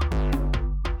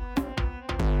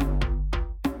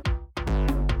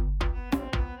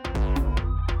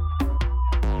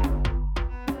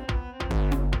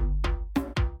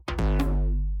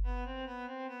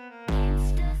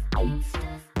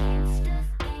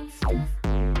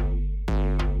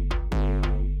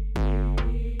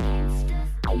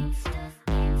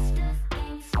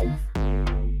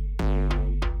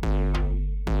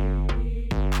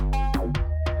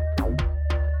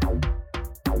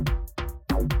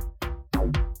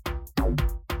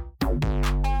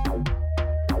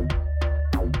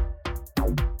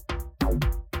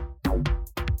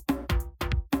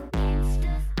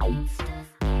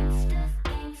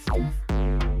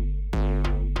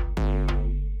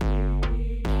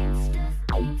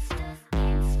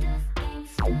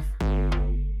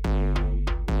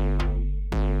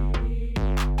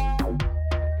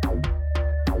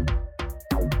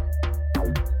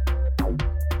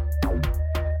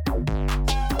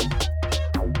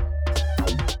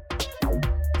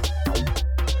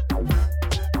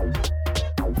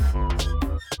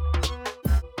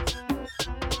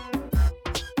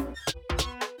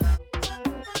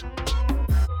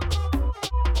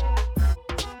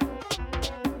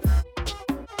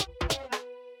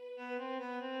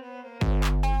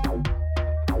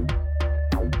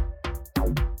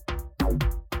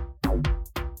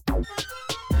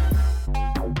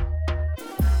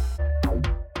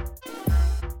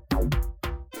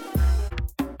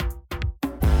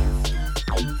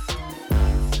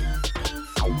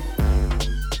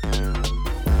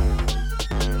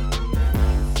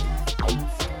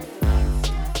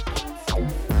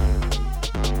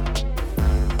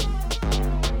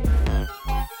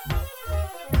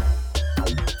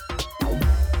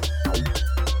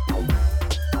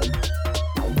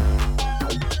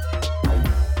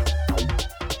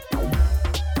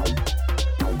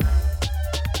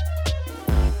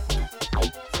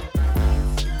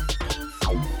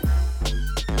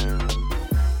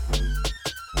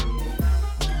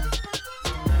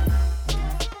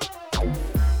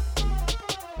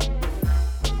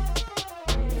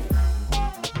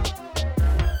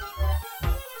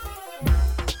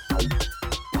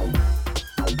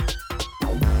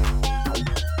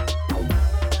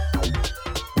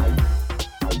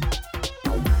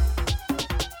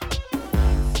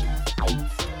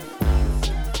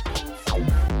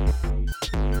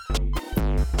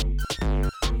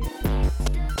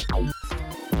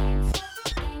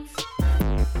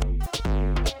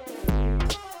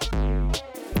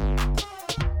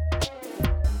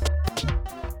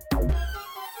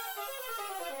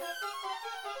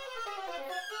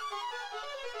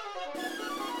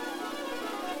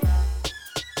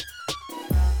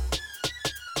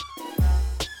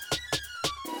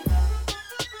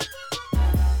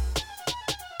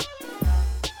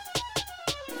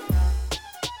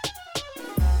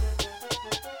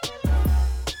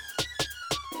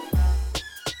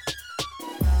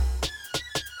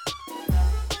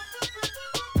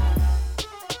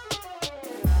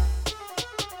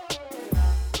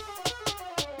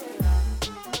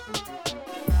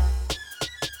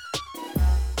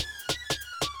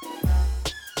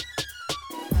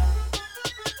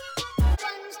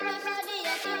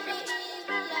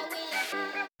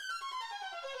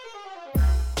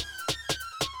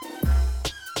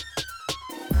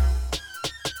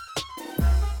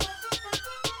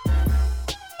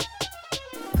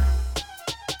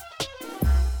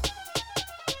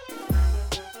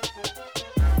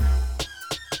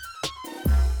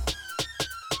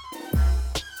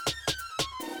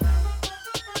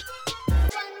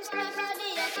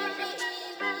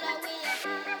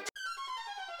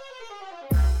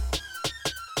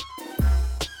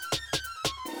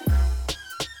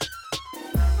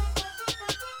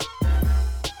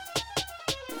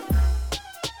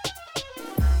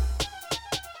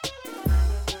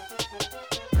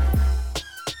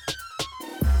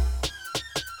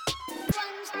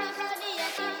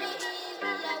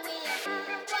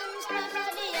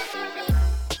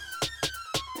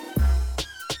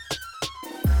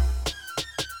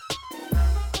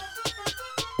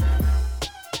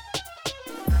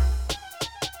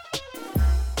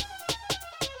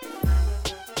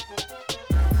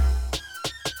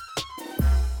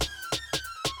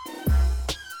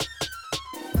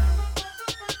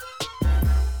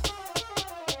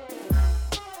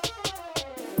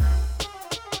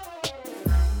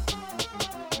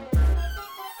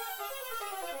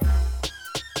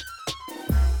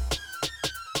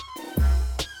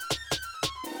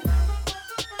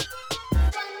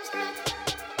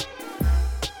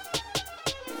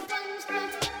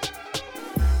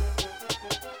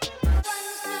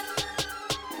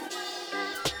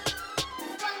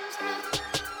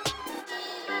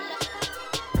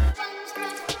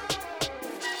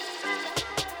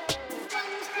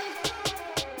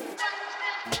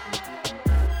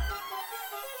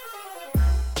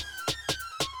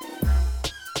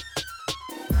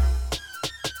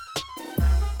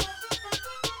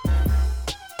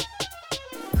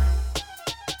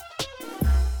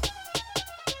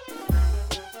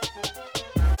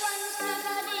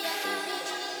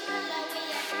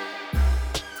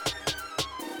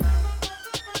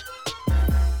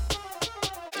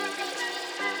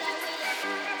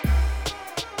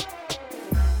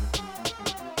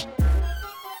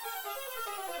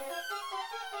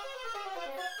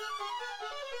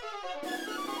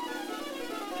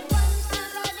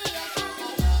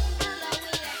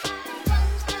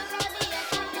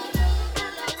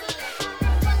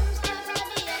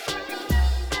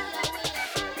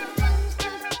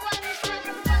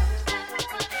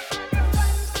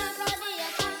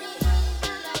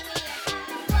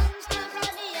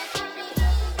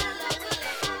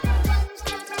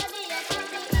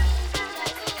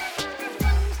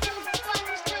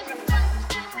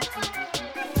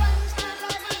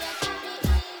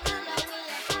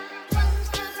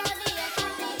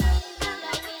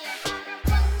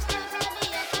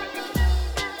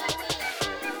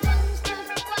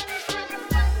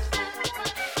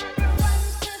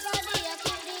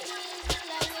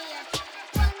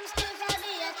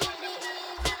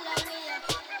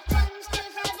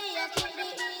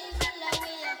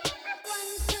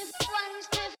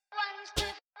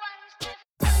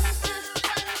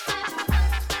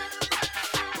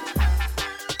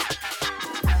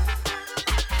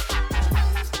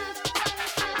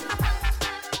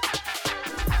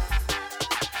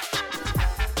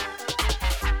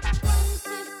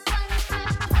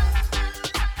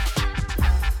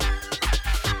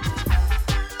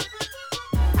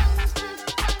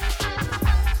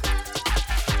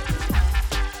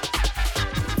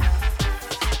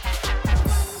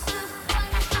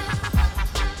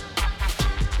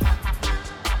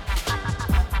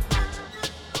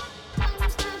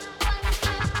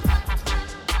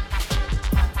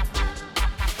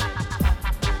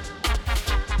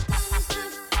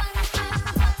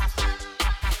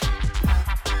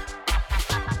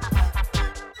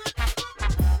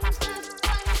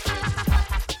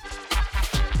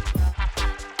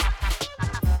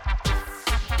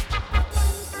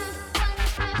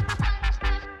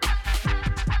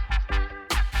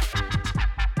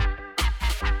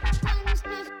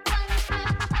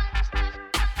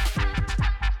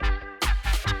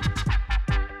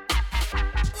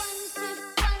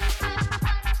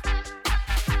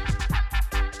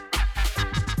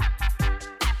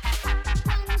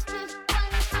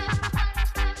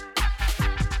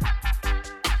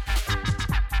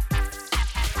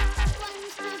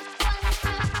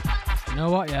 know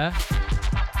what, yeah?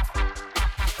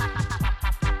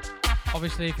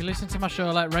 Obviously, if you listen to my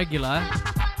show like regular,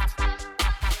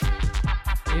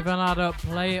 even I don't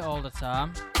play it all the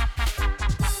time,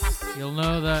 you'll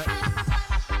know that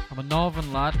I'm a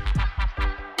northern lad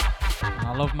and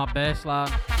I love my bass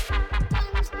line.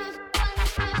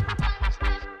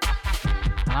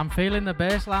 And I'm feeling the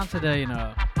bass line today, you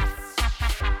know.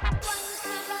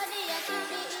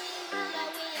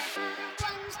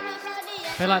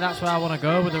 I feel like that's where I want to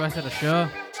go with the rest of the show.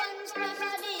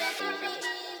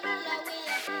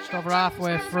 Just over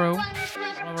halfway through,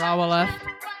 another hour left.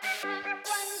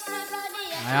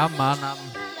 I am, man.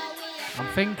 I'm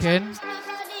thinking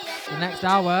the next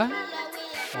hour,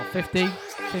 or 50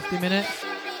 minutes,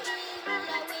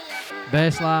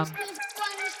 bassline.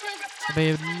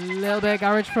 There'll be a little bit of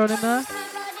garage thrown in there.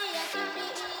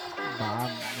 But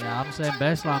I'm saying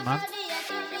bassline, man.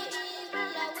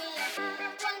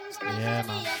 Yeah,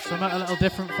 man. Something a little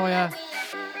different for you.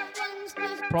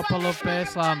 Proper love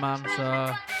bassline, man.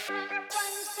 So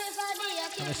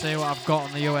let me see what I've got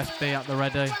on the USB at the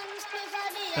ready.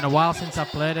 It's been a while since I've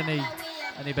played any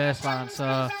bassline,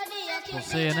 so we'll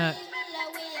see in it.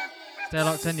 Stay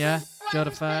locked in, yeah. Joe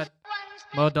the Third,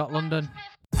 Mode.London.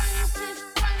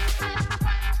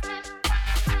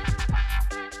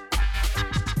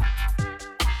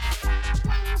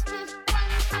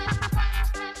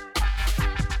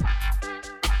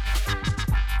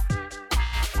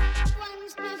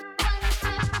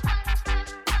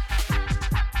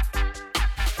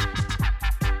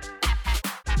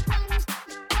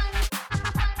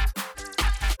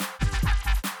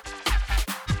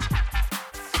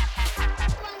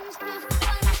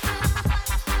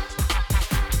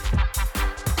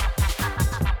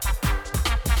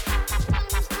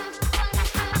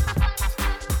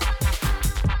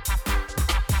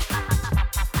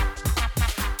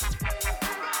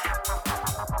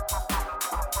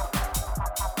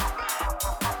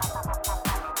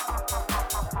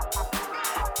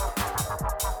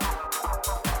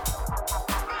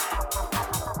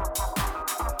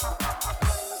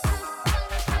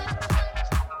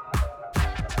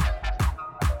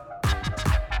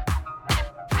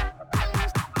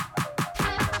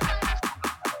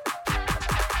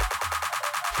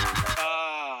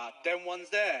 Them ones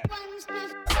there.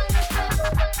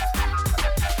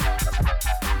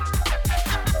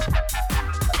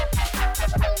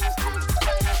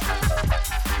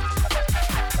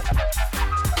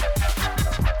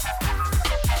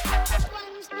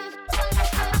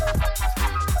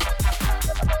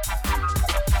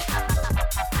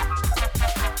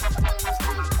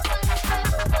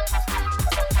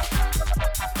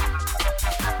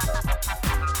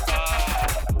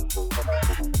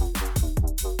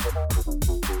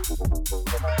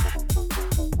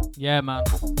 Yeah, man.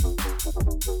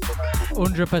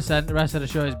 100% the rest of the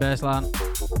show is bassline.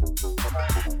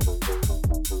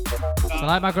 So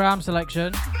like my gram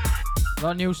selection, a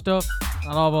lot of new stuff,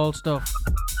 a lot of old stuff.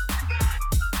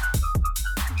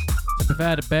 To be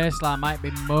fair, the bassline might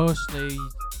be mostly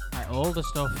like older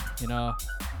stuff, you know.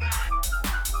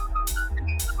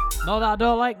 Not that I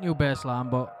don't like new bassline,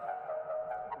 but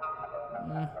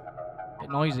a bit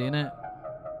noisy, innit?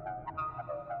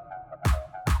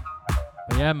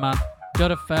 But yeah, man. Joe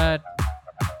the Third,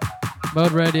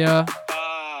 Mode Radio.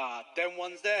 Them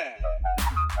ones there.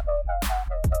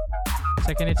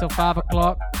 Taking it till 5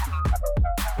 o'clock.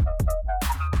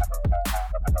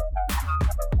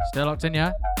 Still locked in,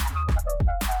 yeah?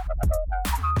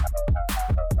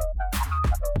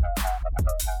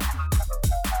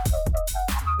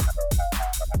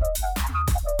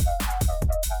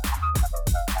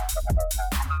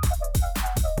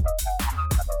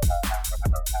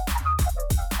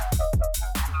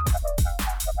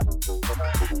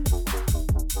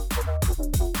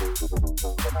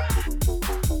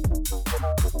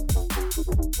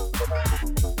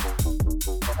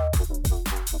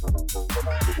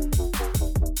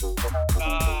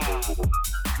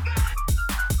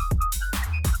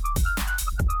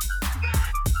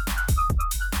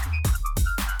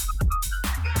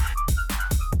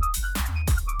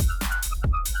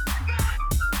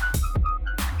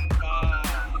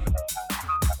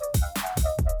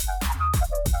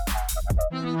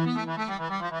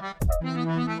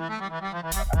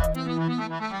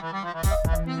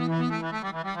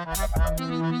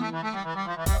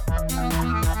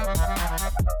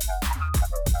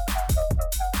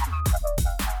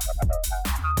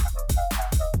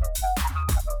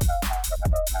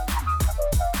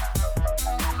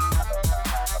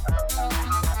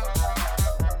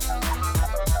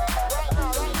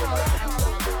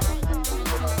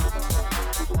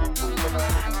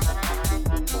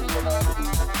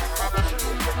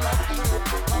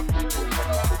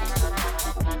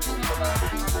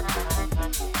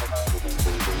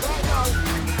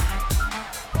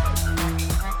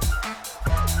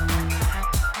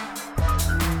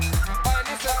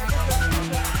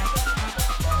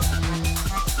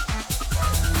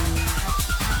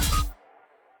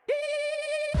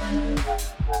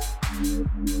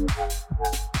 Right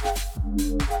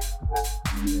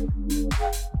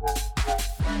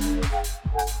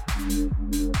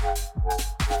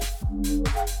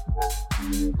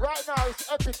now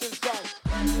it's epic inside.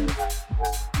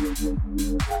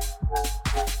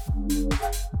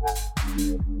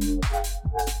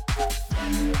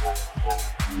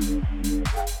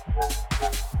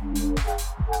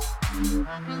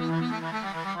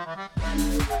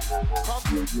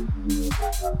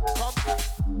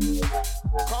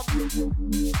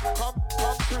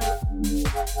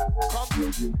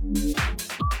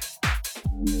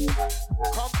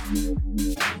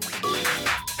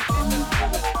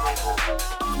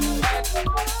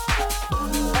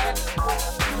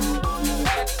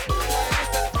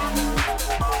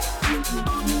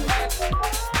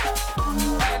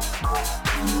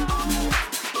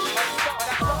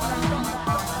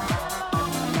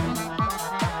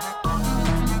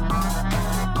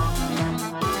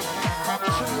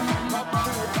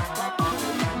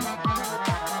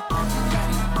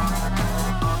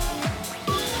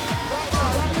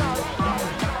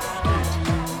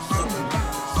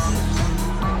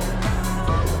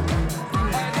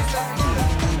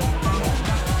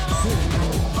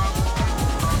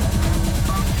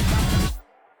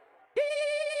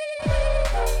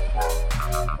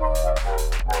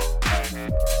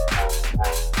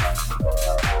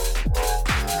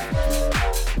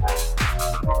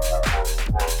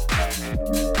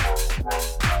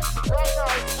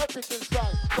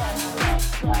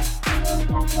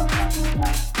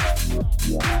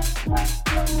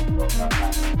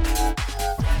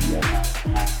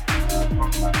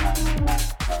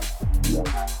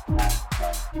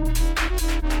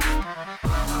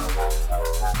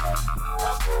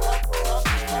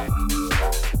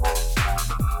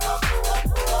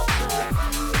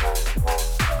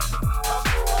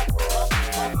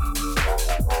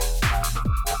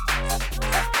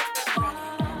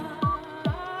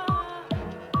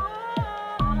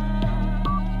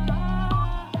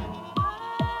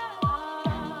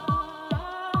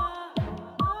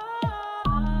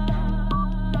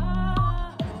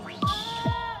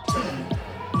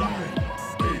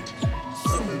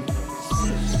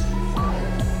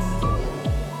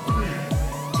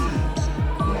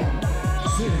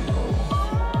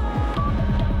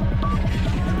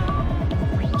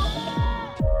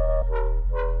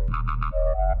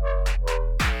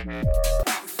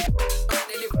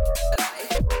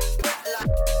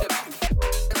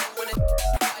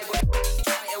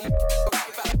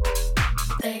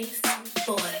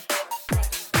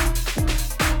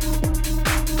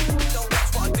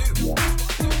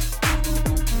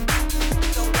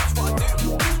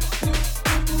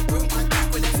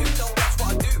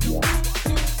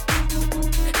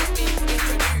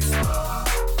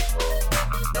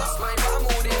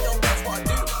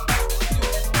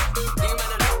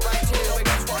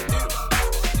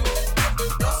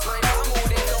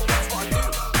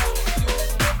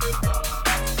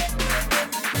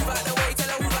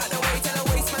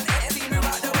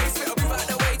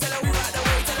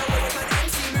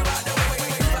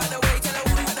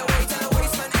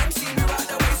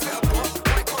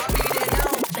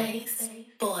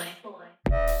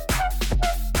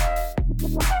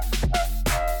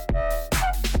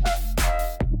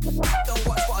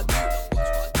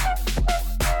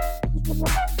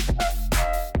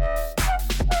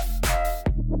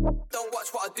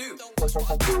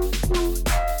 Don't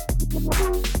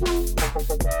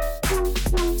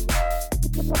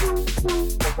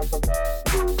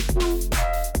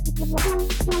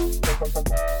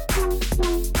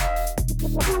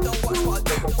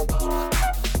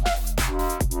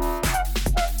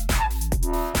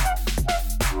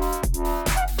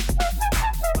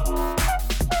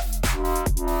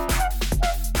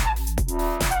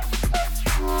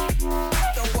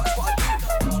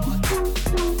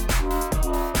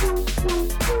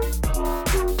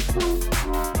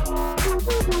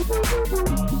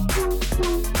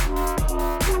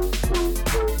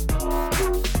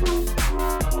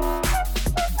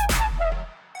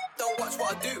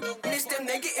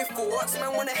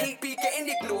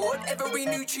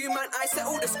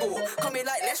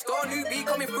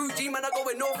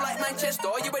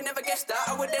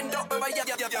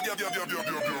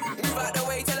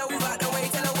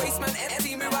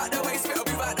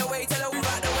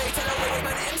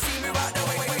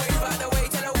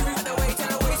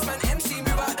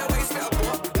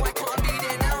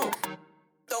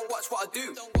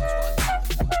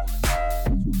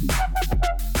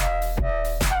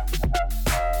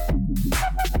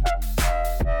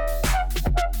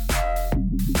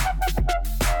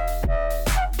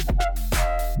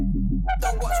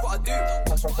watch what I do.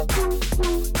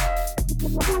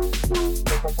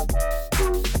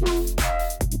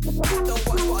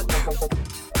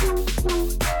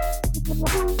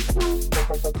 Don't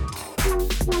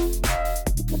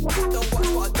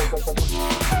watch what I do.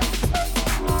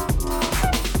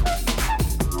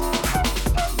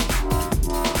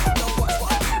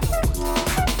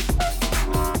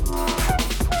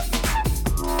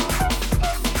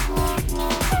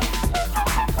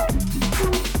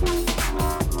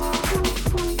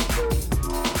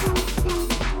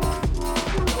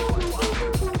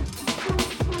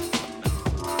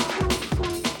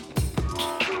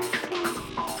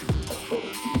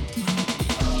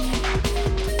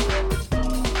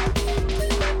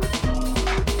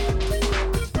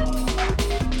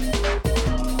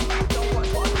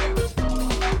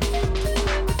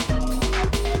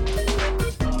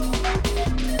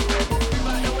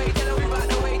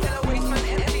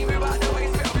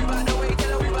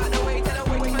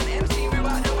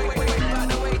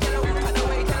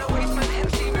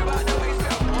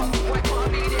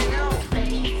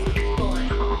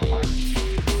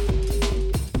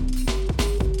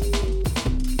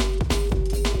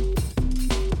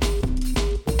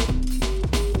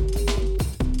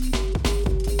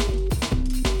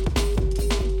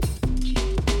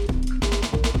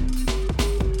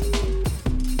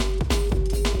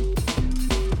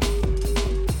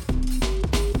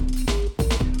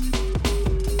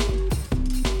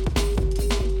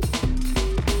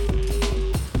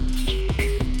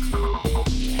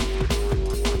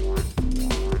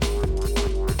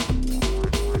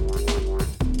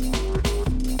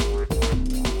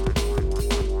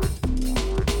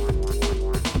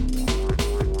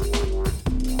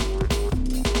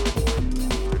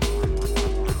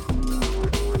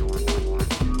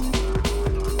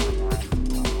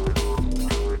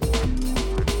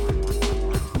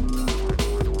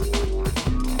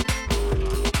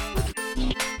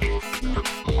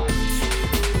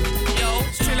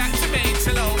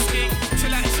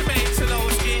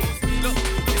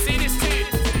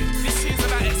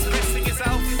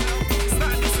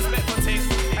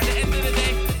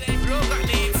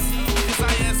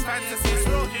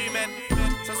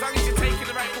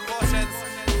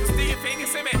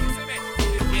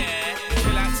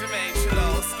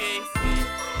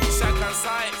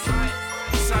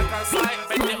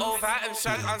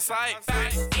 shag on sight.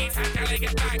 Bang, eat and gala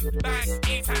get bang, bang,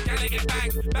 eat and gala get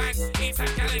bang, bang, eat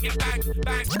and gala get bang,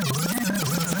 bang.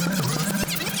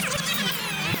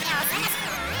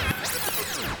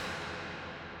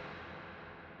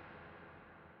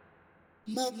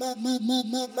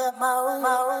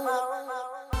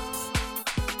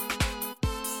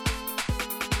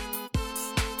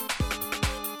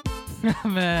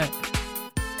 Mate.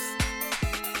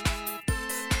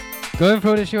 Going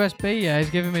through this USB, yeah, is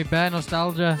giving me bare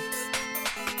nostalgia.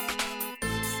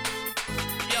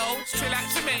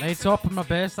 I need to open my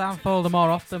baseline folder more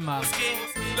often, man.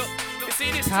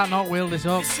 Can't not wheel this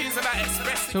up.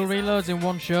 2 reloads in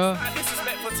one show.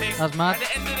 That's mad.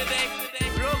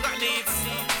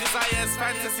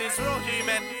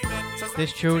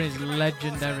 This tune is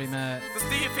legendary, mate.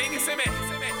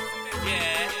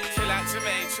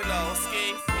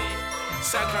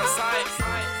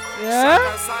 Yeah. Shag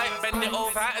on sight, bend it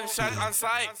over and shag on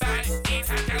sight. Bang, eat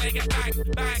and gala get bang,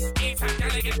 bang, eat and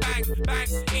gala get bang, bang,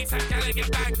 eat and gala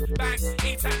get bang, bang,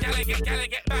 eat and gala get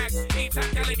bang, eat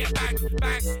and gala get bang,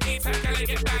 bang, eat and gala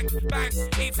get bang, bang,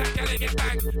 eat and gala get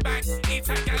bang, bang, eat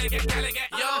and gala get.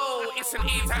 Yo, it's an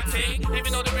E-type thing.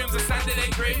 Even though the rooms are standard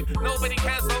and crew, nobody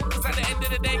cares though, cause at the end of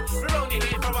the day, we're only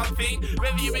here for one thing.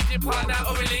 Whether you're with your partner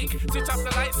or a link, switch off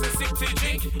the lights and sip to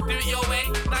drink. Do it your way,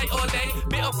 night or day,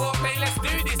 bit of foreplay, let's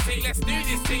do this thing. Let's do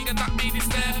this thing and not be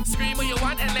disturbed. Scream what you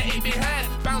want and let it be heard.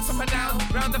 Bounce up and down,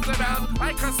 round after round.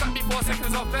 I can't stop before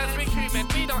seconds or thirds. We're human,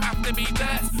 we don't have to be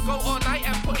dirt. Go all night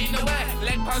and put in the work.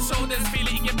 Leg on shoulders, feel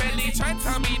it in your belly. Try and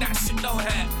tell me that shit don't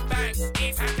hurt. Bang,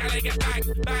 eat and gala get bang,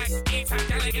 bang, eat and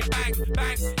gala get bang,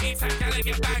 bang, eat and gala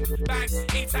get bang, bang,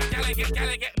 eat and gala get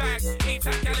bang, eat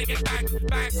and gala get bang,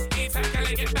 bang, eat and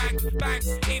gala get bang, bang,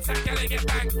 eat and gala get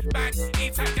bang, bang,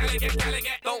 eat and gala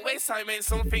get. Don't waste time in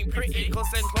something pretty, cause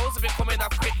then clothes will be coming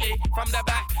up quickly. From the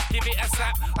back, give it a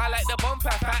slap. I like the bumper,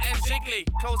 fat and jiggly.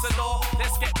 Close the door,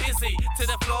 let's get busy. To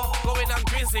the floor, going on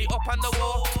grizzy. Up on the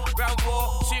wall, round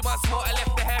 4. She wants more, I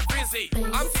left the hair frizzy.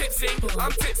 I'm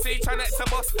tipsy, trying not to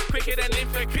bust quicker than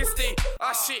Linford Christie.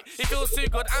 Oh shit, it feels too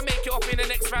good, I make it up in the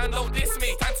next round, don't diss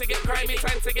me. Time to get grimy,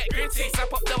 time to get gritty.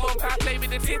 Slap up the bumper, play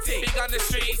with the titty. Big on the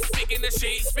streets, big in the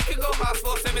sheets. We can go past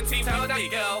for 1750. Tell that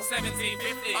girl,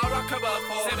 1750. I'll rock her up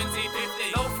for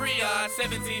 1750. No 3 yards,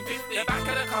 1750. The back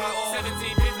of the car, or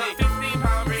 1750.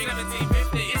 £15 ring,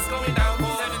 1750. It's going down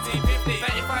for 1750.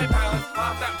 £35,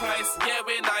 half that price. Yeah,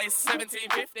 we're nice,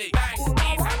 1750. Bang,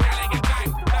 eat and gala get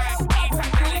bang, bang, eat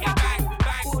and gala get bang,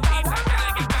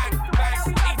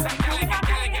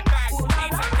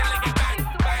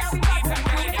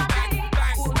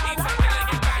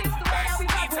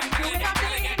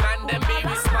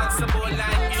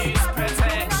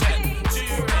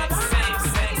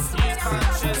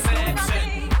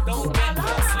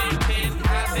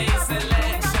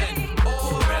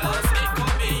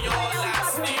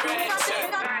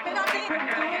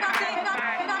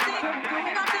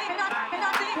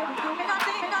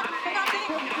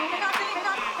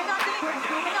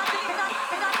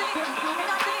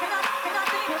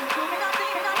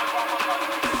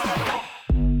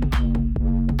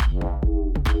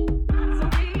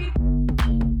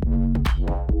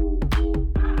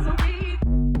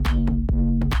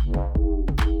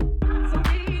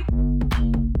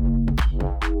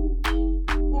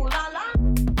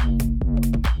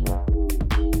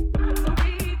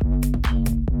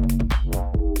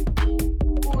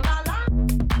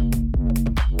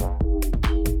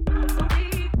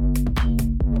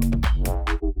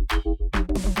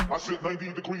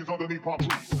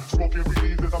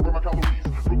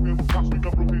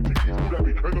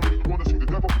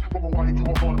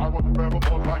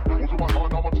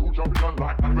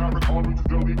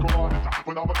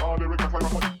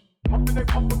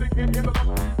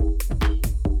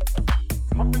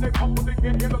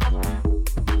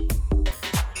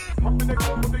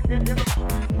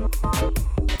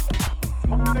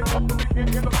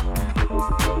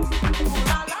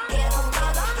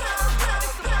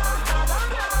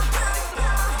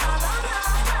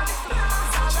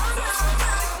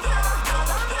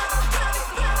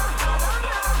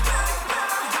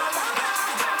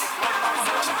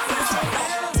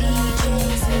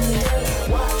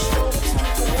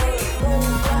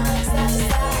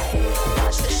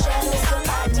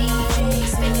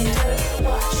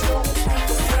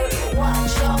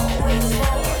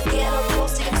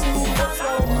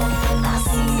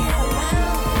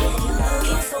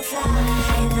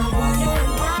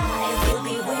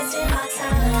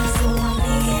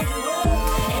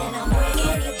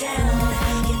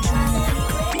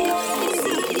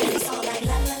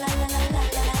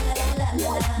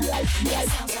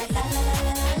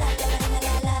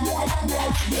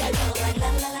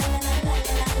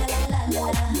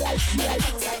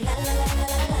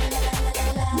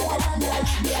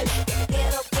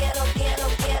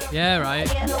 Yeah, right.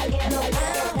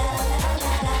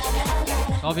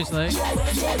 Obviously,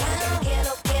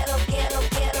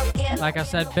 like I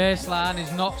said, bassline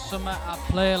is not something I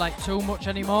play like too much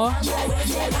anymore.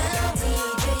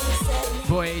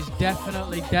 But it is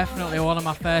definitely one of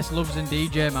my first loves in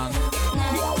DJ, man.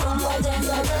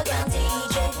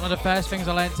 One of the first things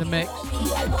I learned to mix.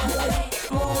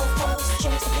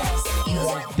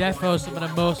 It's defo some of the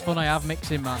most fun I have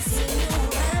mixing, man.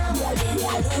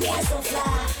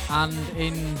 And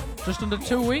in just under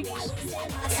 2 weeks,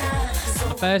 on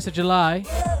the 1st of July,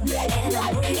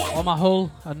 on my Hull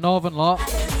and Northern lot,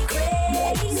 you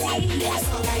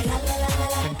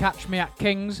can catch me at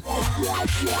King's,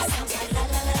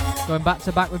 going back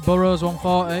to back with Burrows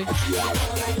 140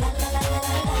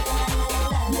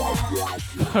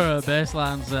 for a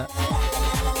bassline set.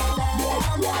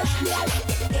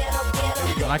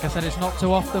 Like I said, it's not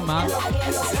too often, man.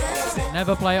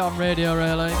 Never play it on radio,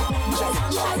 really.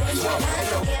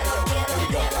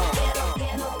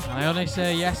 And I only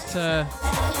say yes to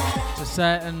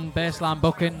certain bassline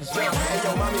bookings.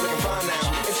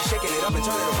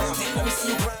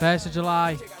 1st of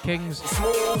July, King's,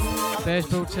 Bass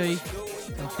Boutique,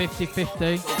 and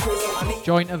 50-50,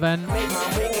 joint event.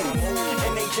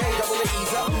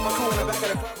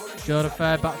 Joe the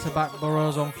Fair back-to-back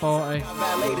Burrows on 40.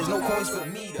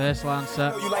 Bassline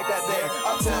set.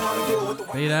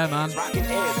 Be there, man.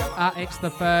 At It's the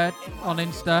Third on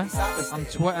Insta and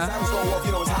Twitter.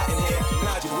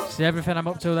 See everything I'm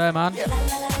up to there, man. I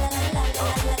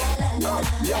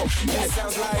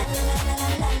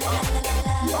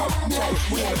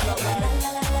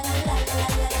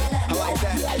like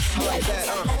that,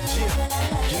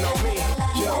 you know me.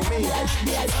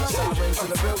 Sovereign to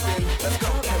the building, let's go.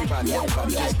 Everybody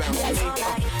just bounce with me.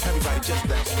 Everybody just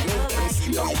bounce with me. Let me see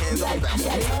you throw your hands up and bounce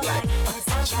with me.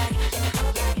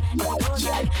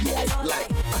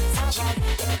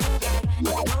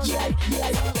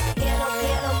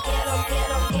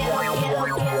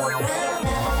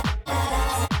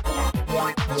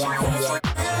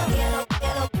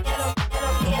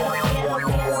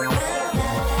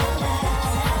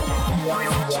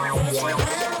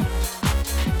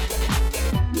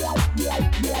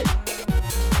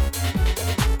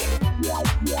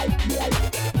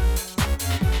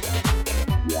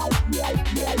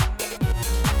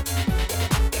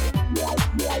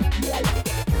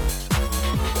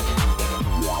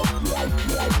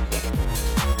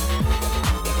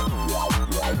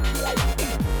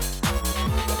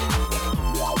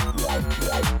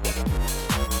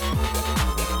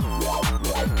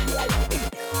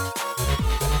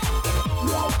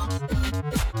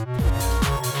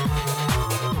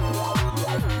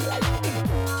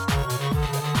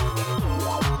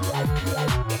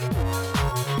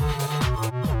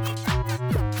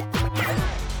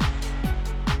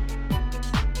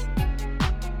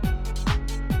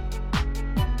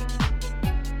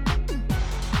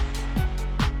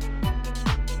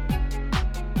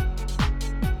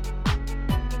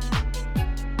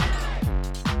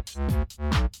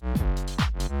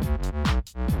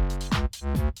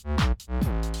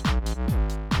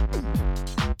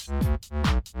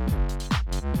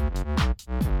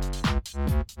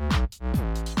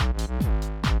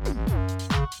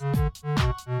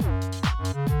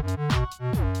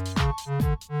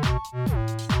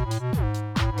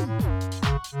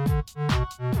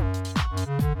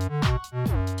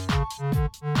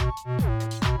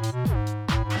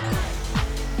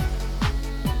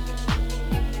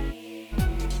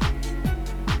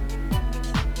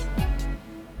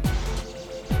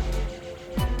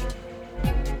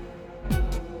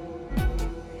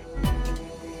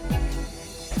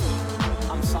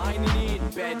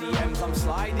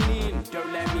 sliding in.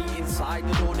 Don't let me inside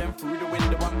the door, then through the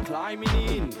window I'm climbing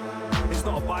in. It's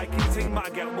not a biking thing, but I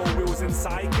get more wheels than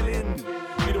cycling.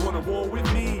 You don't want a war with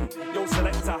me, yo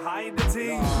selector hide the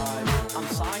ting. I'm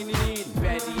signing in,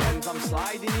 bare DMs I'm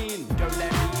sliding in. Don't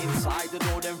let me inside the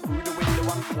door, then through the window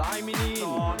I'm climbing in.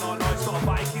 No, it's not a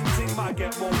biking thing, but I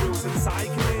get more wheels than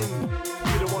cycling.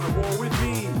 You don't want a war with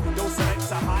me, yo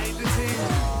selector hide the ting.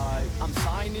 I'm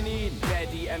signing in, bare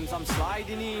DMs I'm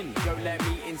sliding in. Don't let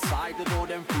me inside the door,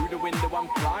 then through the window I'm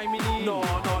climbing in. No,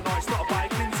 it's not a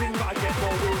biking thing, but I get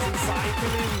more wheels than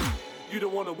cycling. You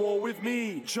don't want a war with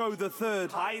me, Joe the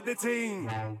Third. Hide the ting,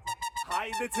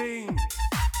 hide the ting,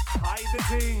 hide the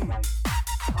ting,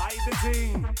 hide the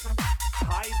ting,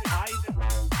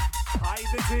 hide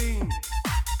the ting.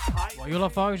 What you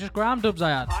lot thought it was just gram dubs I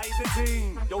had? Hide the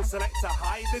ting, yo selector,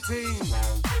 hide the ting.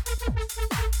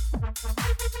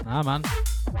 Nah, man.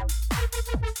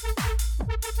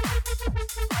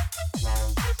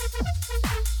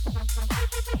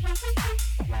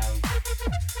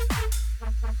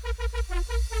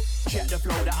 Check the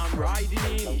flow that I'm riding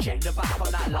in. Check the back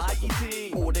on that lighty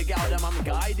thing. All the gal them I'm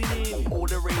guiding in. All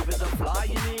the ravers are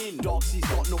flying in. Dogs, he's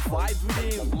got no vibes with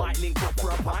him. Might link up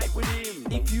for a pint with him.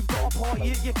 If you've got a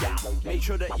party at your gal, make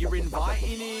sure that you're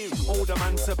inviting him. Older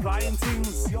man supplying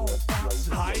things.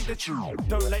 Hide the tune.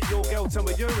 Don't let your girl tell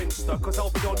me you're Insta, cause I'll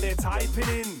be on there typing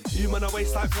in. You man a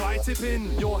waist like fly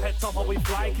tipping. Your head top, are we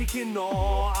fly kicking? No,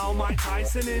 I'll Mike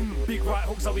Tyson him. Big right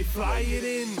hooks, are we flying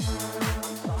in?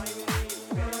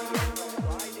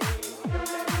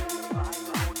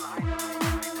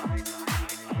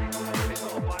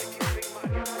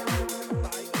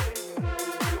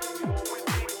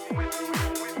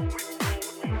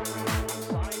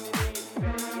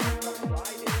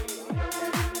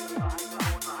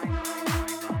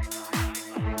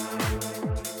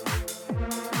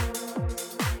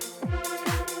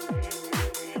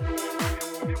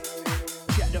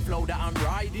 Check the flow that I'm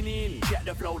riding in. Check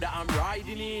the flow that I'm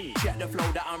riding in. Check the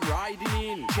flow that I'm riding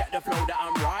in. Check the flow that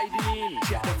I'm riding in.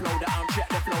 Check the flow that I'm. Check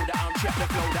the flow that I'm. Check the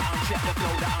flow that I'm. Check the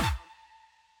flow that I'm.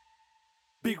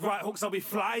 Big right hooks, I'll be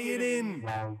flying in.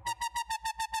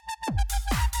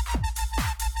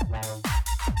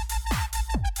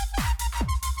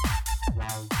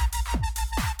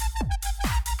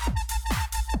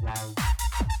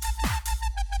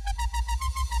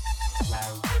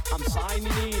 I'm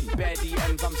signing in, bare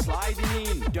DMs I'm sliding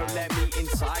in. Don't let me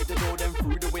inside the door, then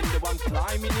through the window I'm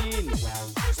climbing in.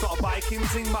 It's not a biking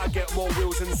thing, but I get more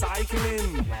wheels than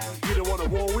cycling. You don't want a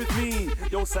war with me,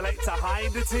 yo selector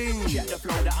hide the ting. Check the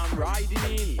flow that I'm riding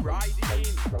in.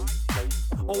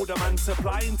 Older man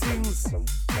supplying things.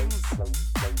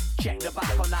 Check the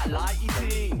back on that lighty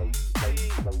thing.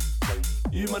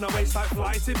 You man a waist like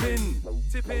fly tipping.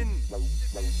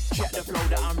 Check the flow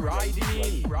that I'm riding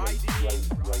in.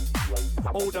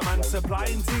 Older man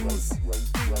supplying things.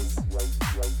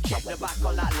 Check the back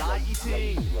on that lighty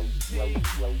thing.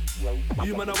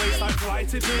 You man a waist like fly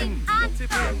tipping.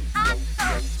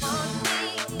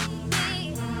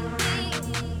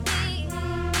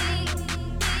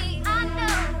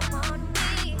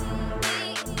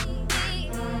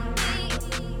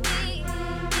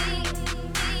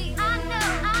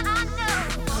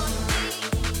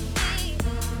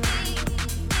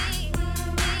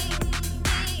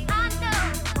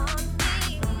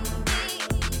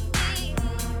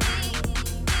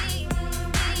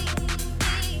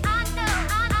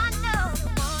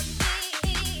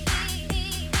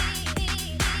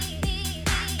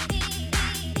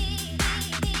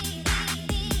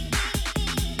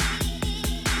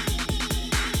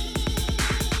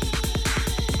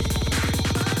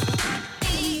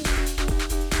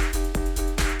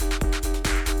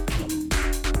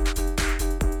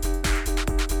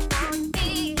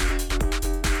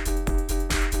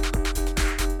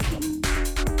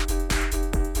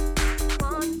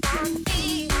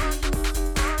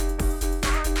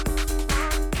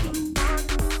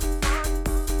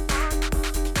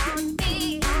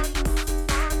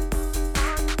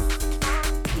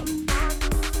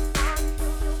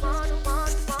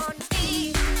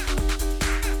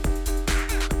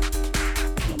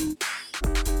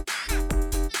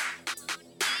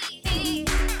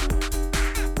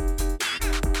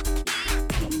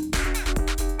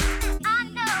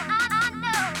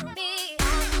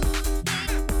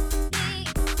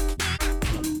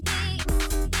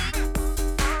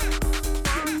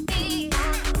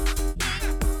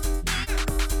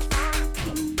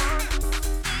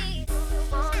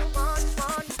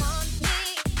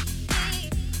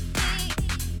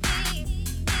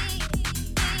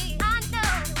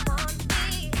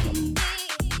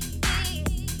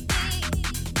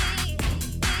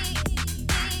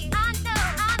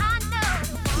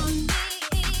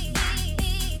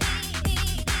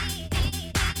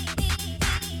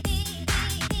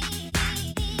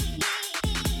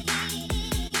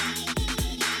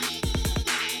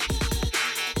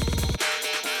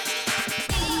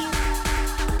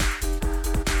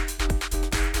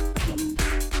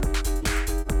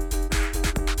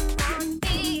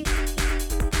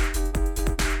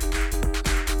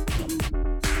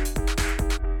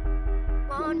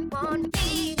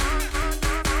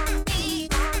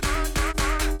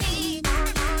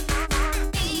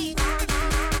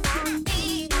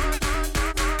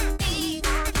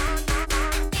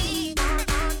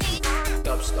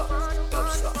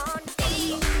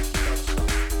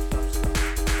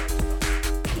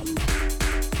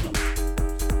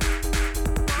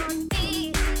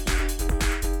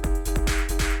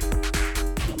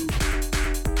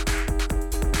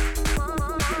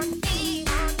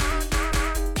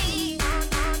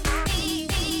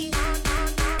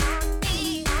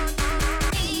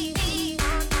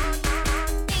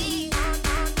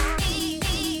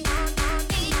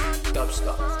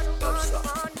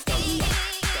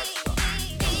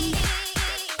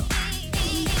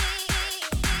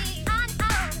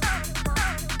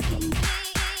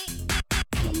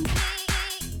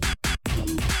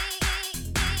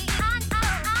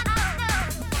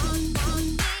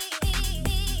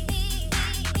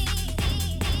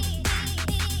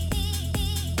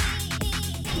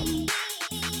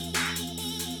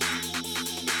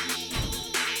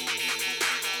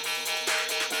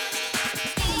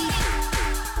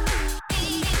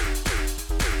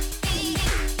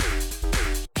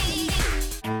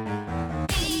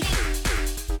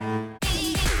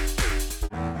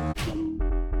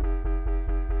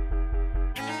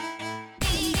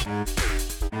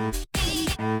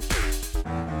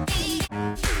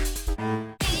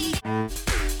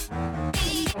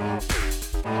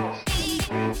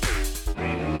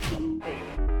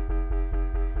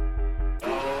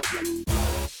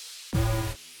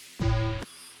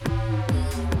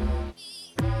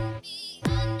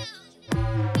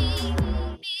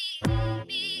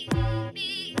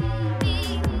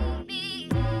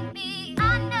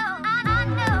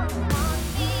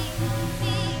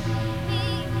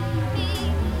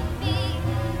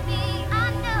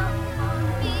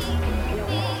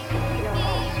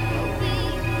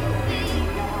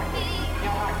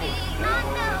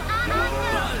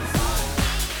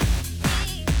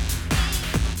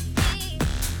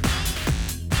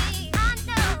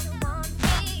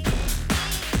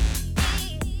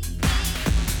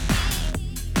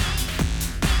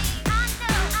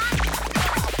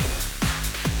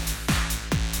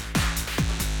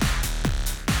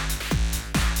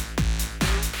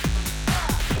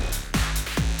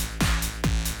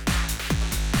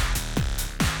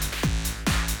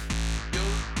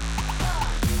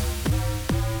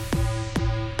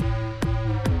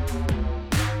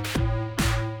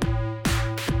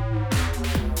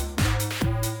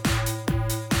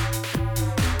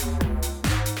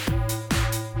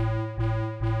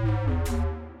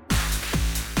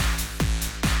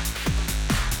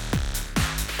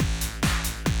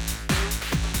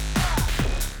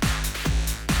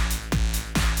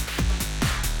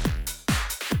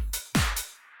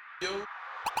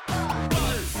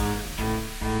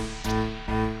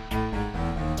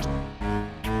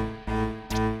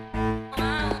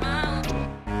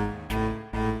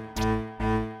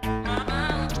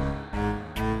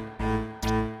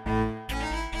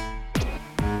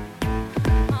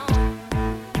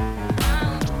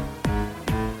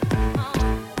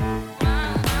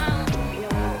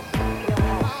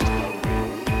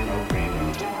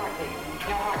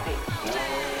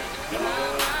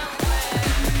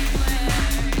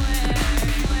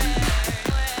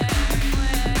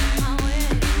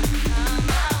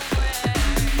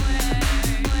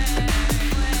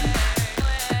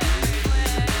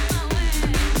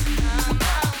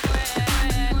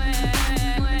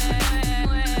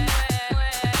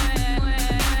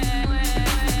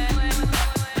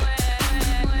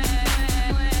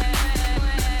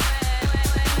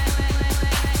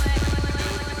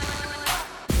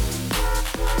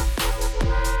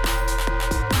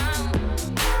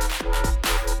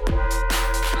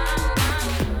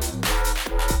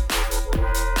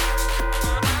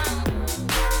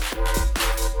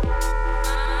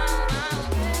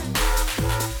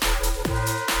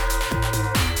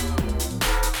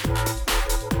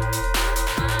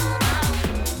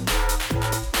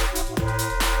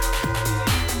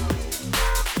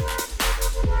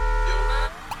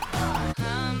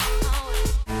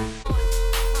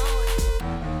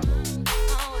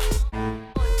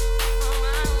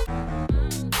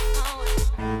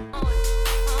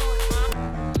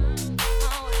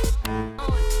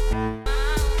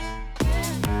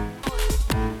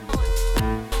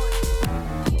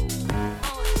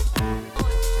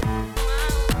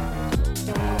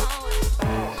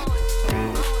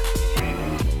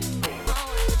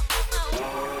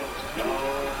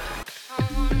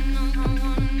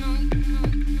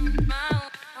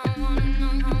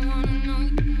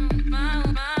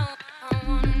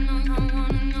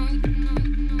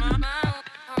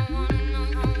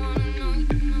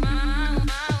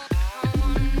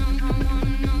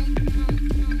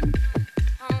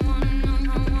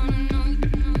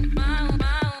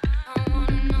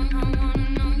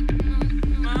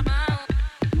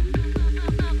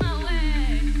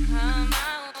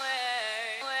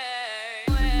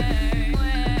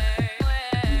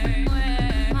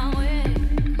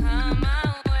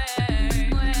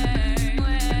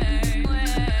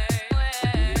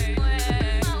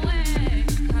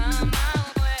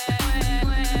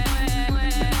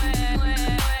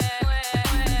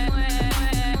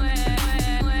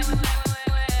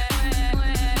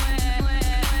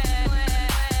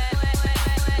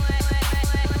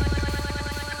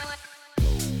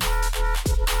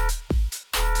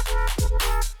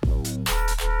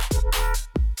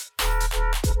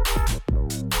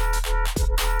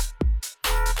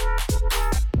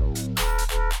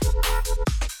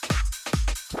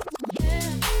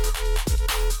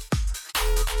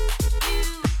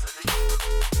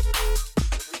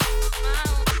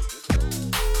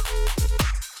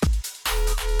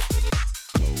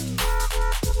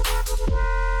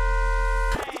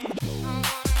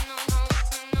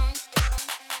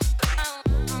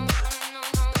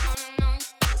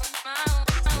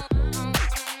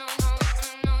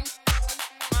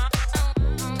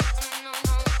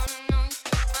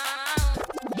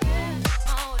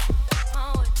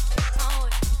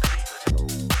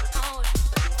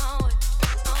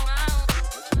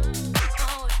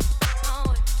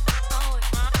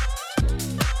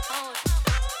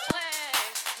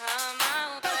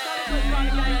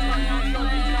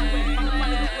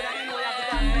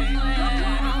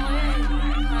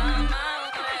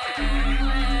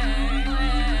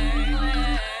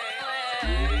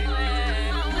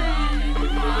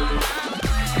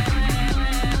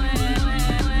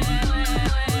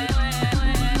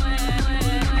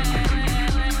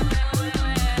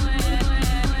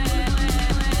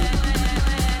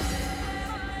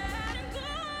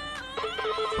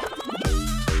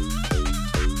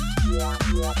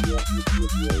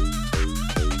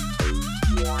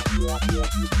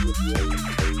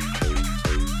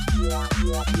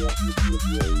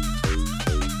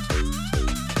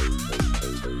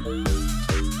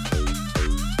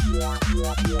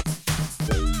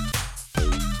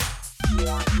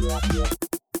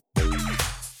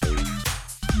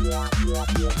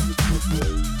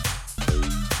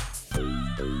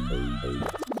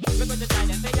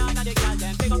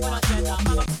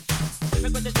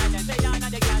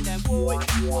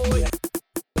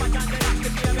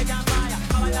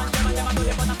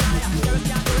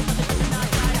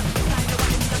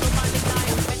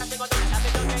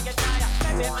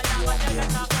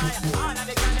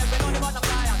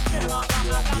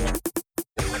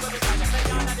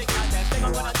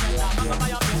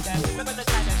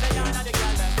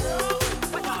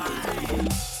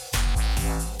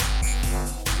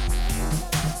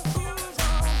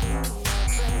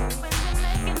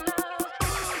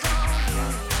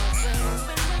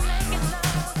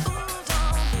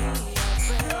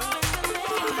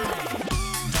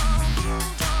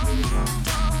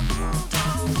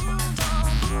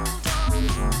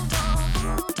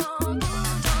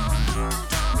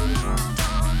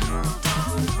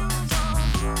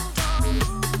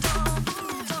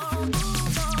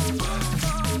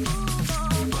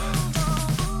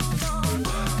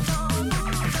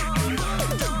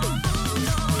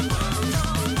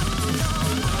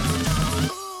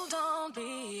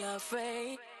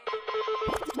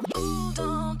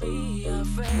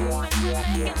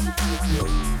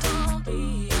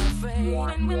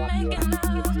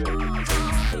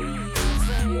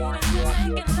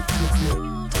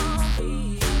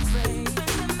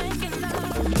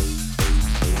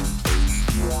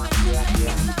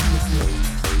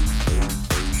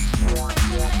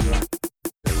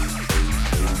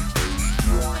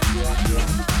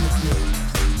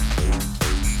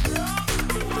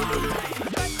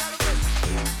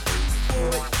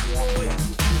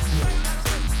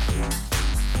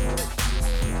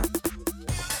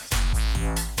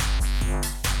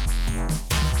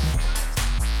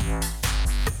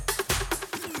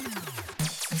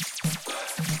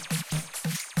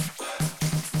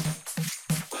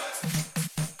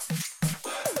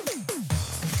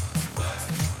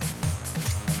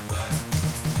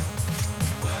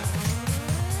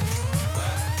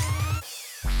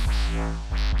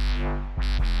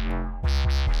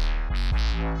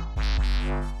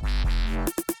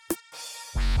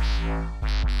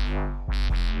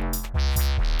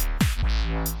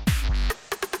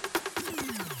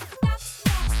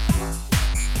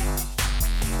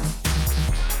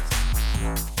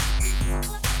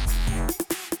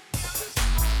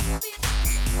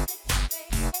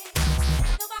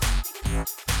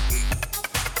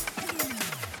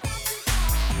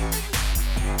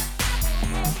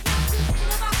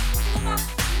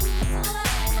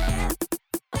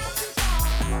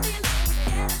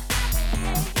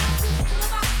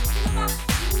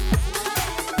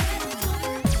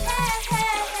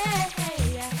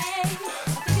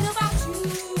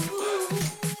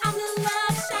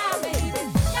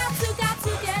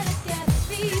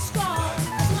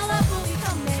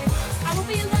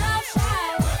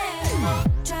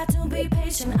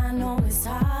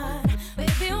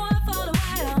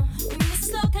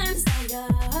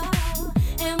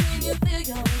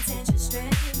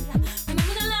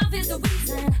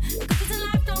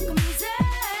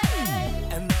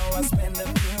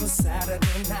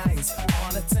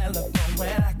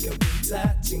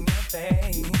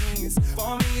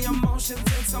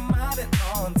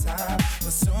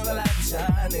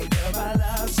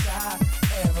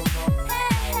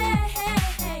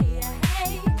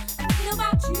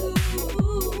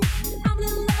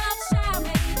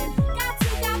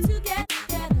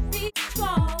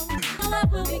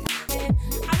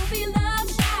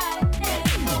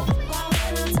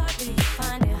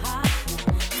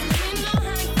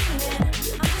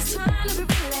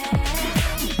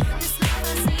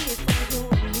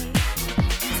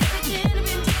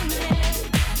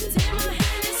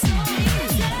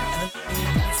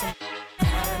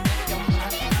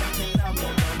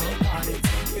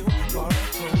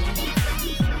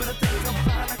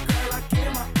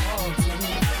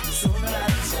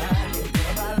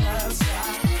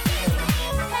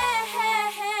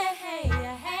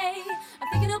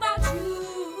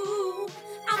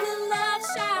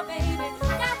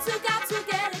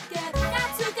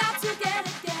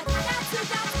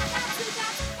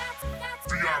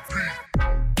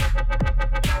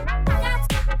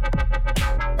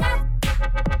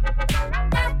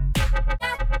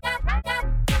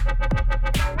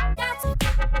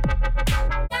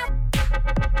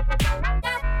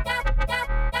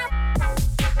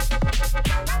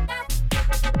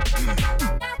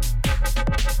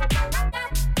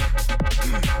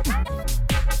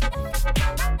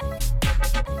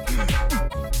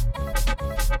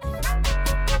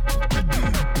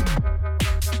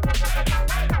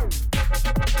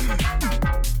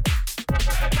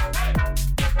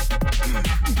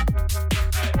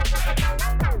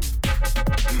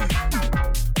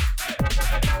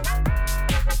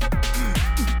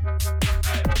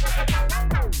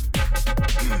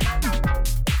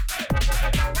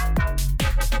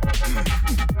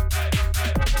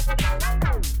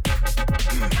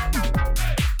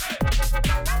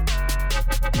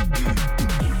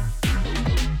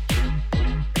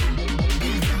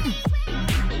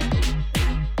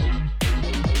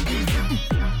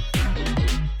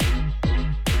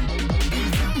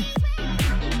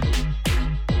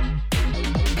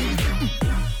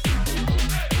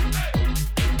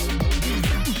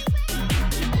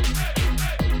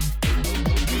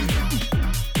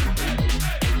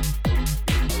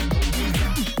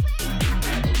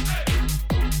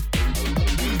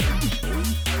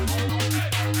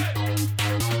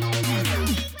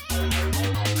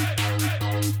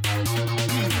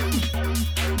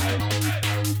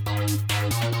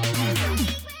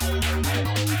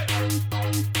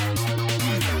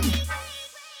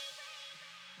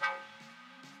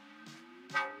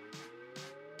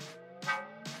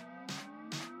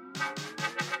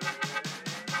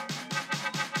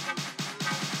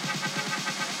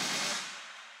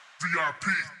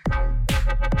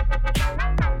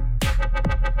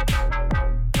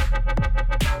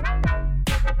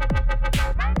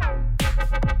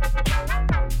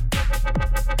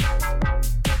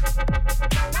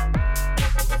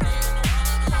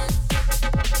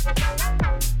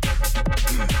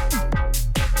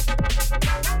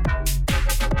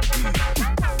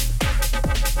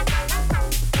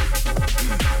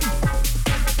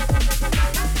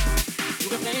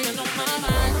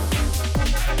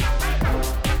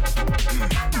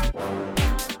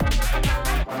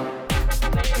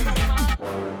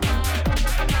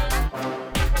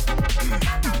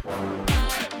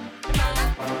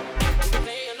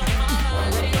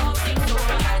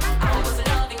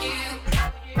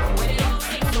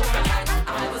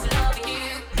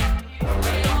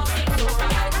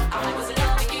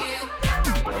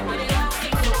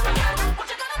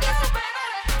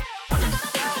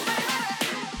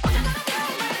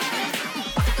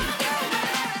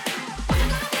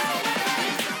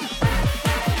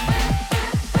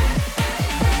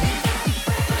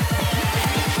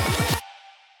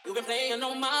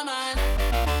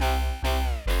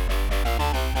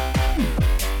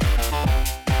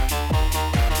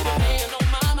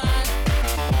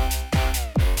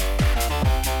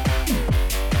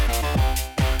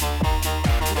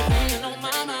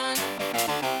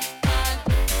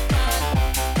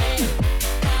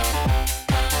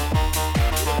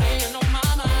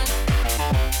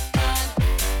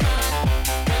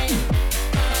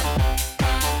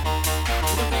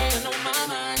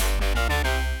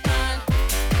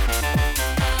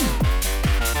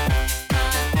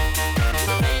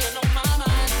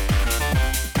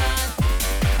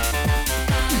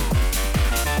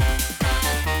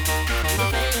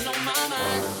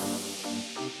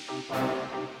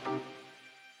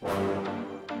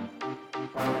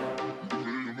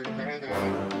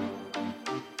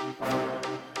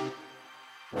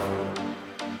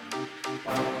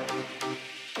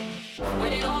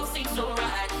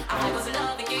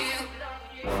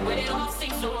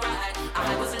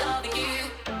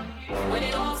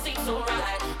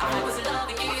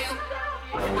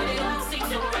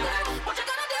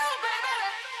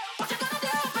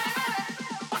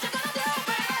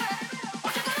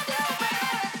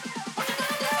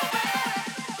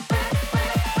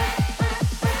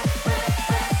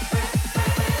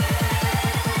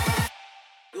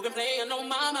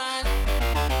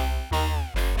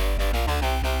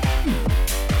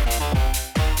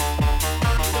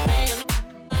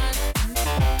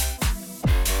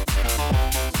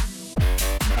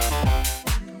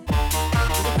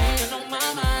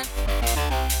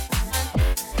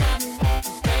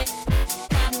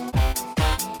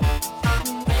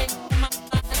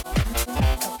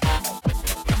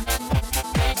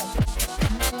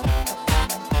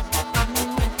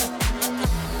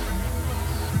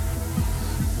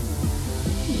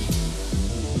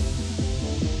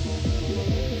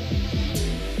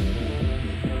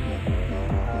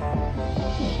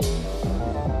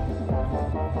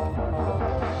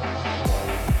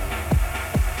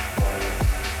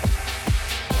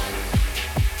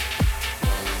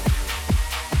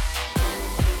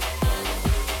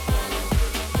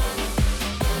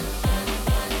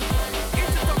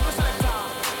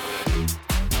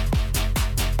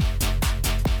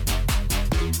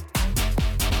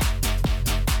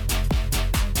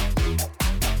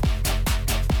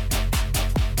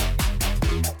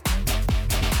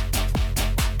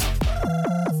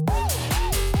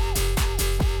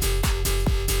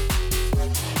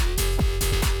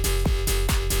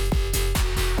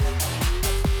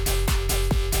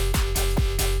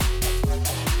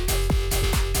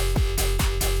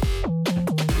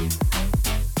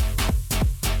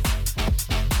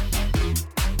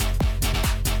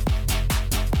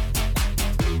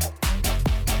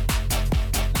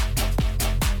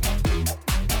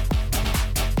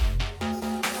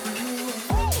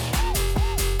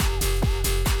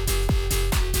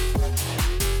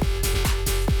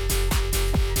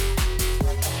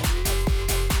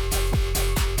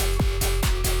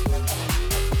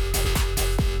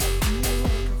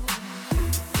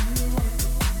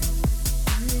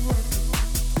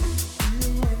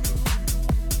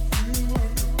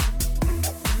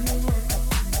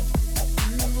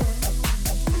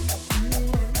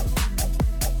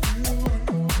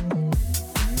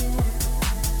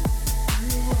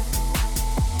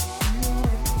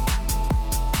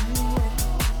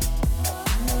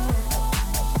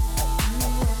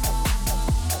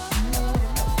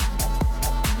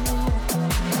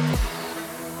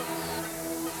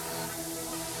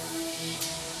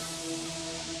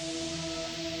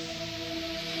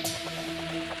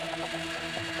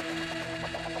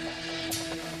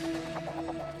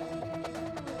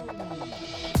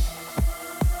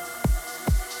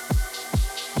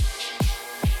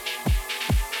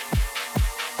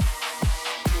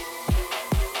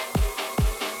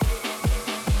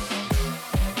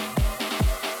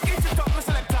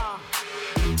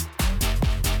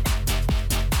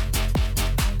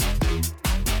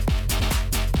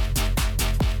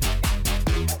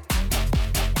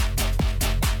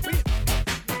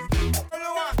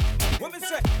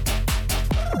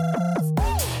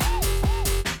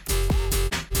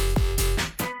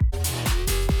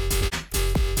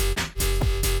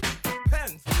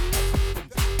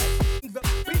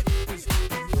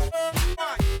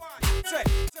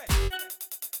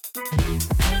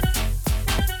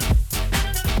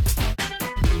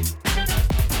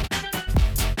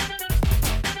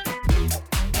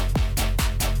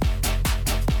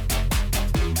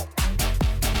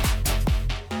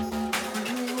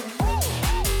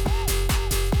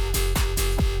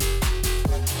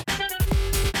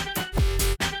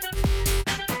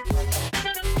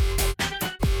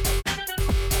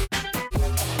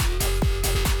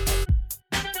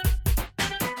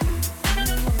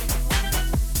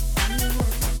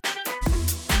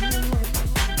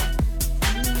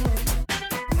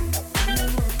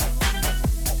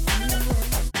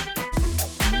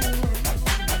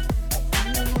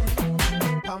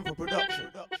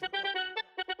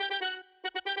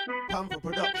 Pamper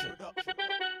Production.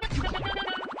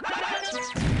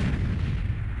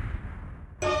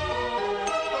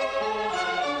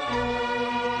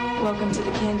 Welcome to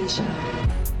the Candy Show.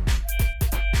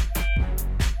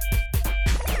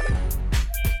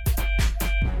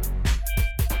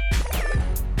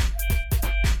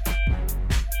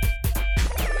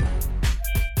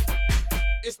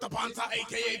 It's the Panther,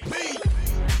 aka P.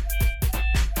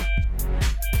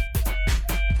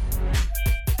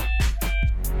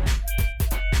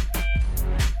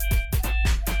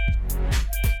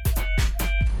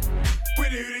 We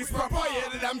do this proper, yeah,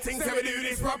 the damn things that we do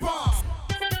this proper.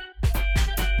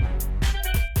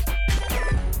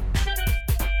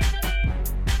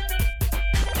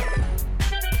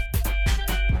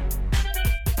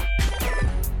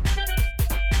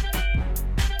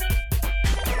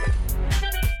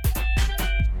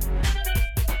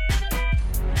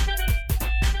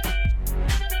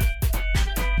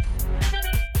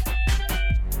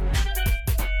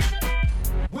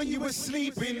 When you were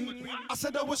sleeping, I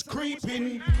said I was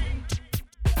creeping.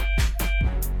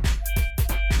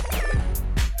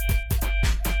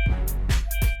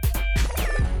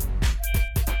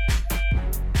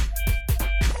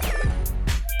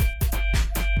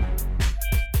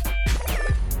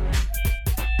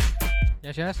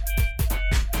 Yes.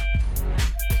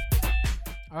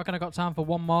 I reckon I got time for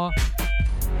one more.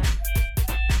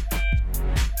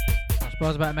 I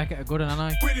suppose I better make it a good one, haven't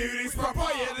I? We do this proper,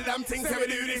 yeah, the damn things that we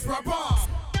do this proper. I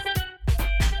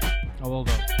will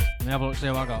do. Let me have a look, see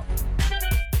what I got.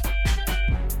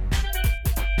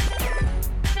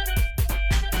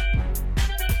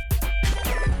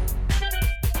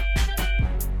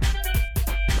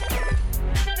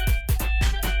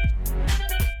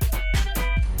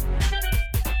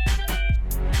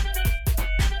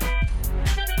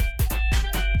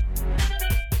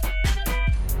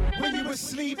 When you were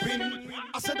sleeping,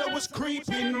 I said I was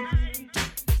creeping.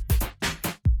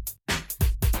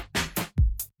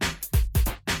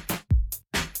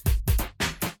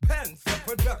 Panther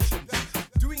Productions,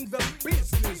 doing the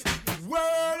business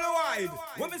worldwide.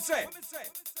 What me say?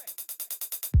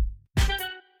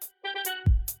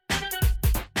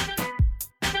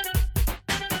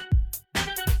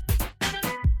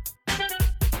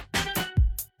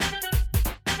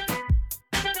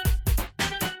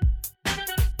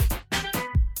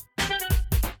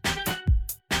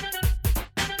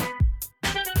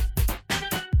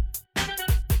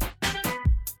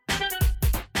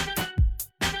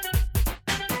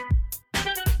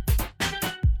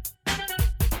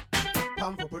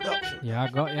 Pamper Production. Yeah, I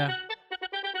got you.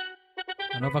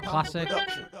 Another classic.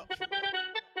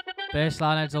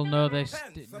 Baseline heads will know this.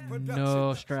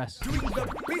 No stress. Doing the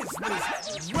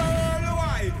business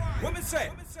worldwide. What me say?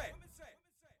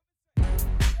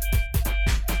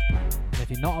 If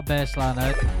you're not a baseline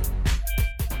head,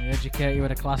 let me educate you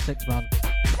with the classics, man.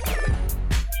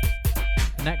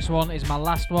 The next one is my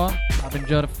last one. I've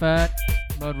enjoyed a fair.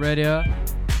 Mode Radio.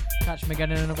 Catch me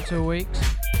again in another 2 weeks.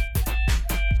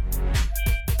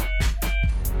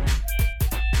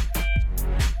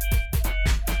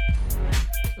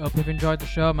 Hope you've enjoyed the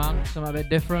show, man. Something a bit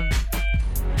different.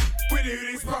 We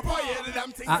do this proper, yeah, the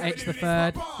damn things At that we It's do the this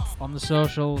Third proper. on the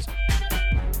socials.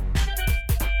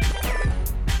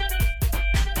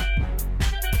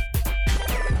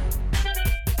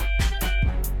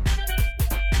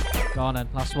 Go on then,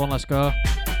 last one, let's go.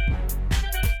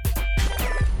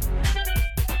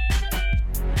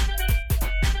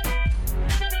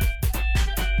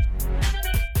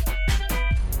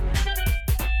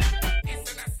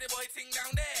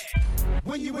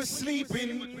 When you were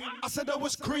sleeping, I said I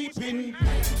was creeping.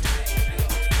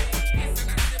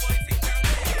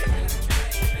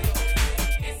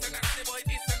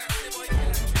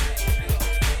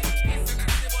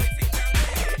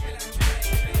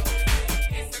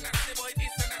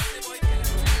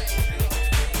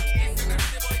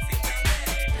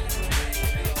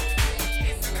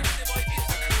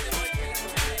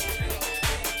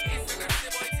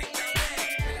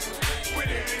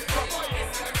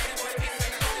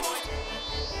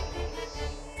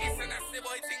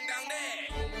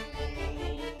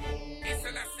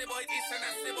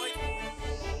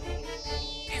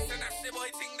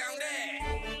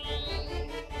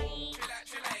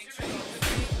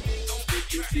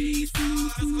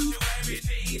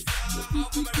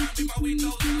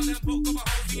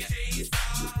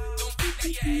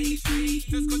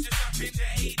 Just 'cause you're shopping,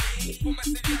 hey, put my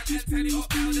city and tell it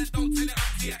up now, then don't tell it up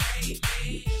to your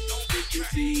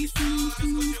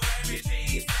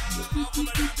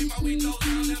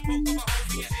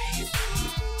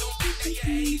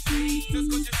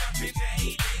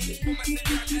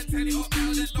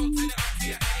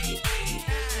hey.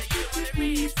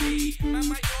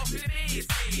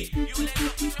 You let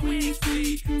up with your waist, talk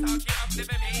it up,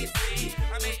 never me.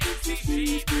 I make MC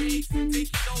street breaks,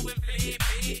 take it over and flip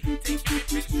it, take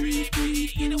it ripping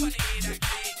straight. You don't wanna hear that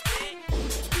click.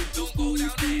 Don't go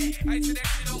down there. I said that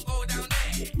you don't go down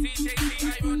there. TJC,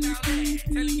 I run down there,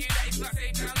 telling you that it's not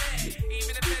safe down there.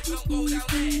 Even the feds don't go down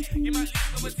there. You might lose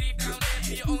couple teeth down there.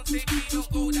 For your own safety, don't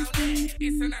go down there.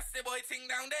 It's a nasty boy thing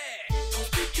down there. Don't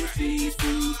think you're a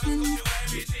G-star, just cause you wear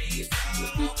a G-star.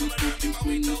 Don't come around with my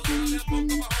windows down and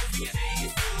poke up a hole for your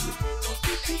G-star. Don't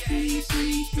think that you're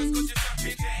A-Street, just cause you're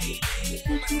shopping JD.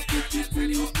 Put my city on and turn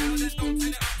it up down and don't turn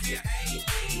it up to your A-D.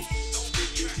 Don't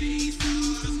think you're a G-star,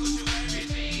 just cause you wear a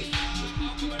G-star.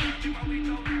 Don't come around with my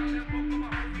windows down and poke up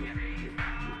a hole for your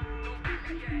G-star. Don't think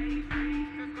that you're A-Street,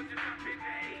 just cause you're shopping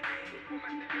JD. Put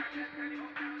my city on and turn it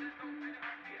up down and don't turn it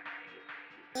up to your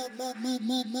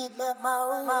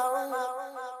A-D.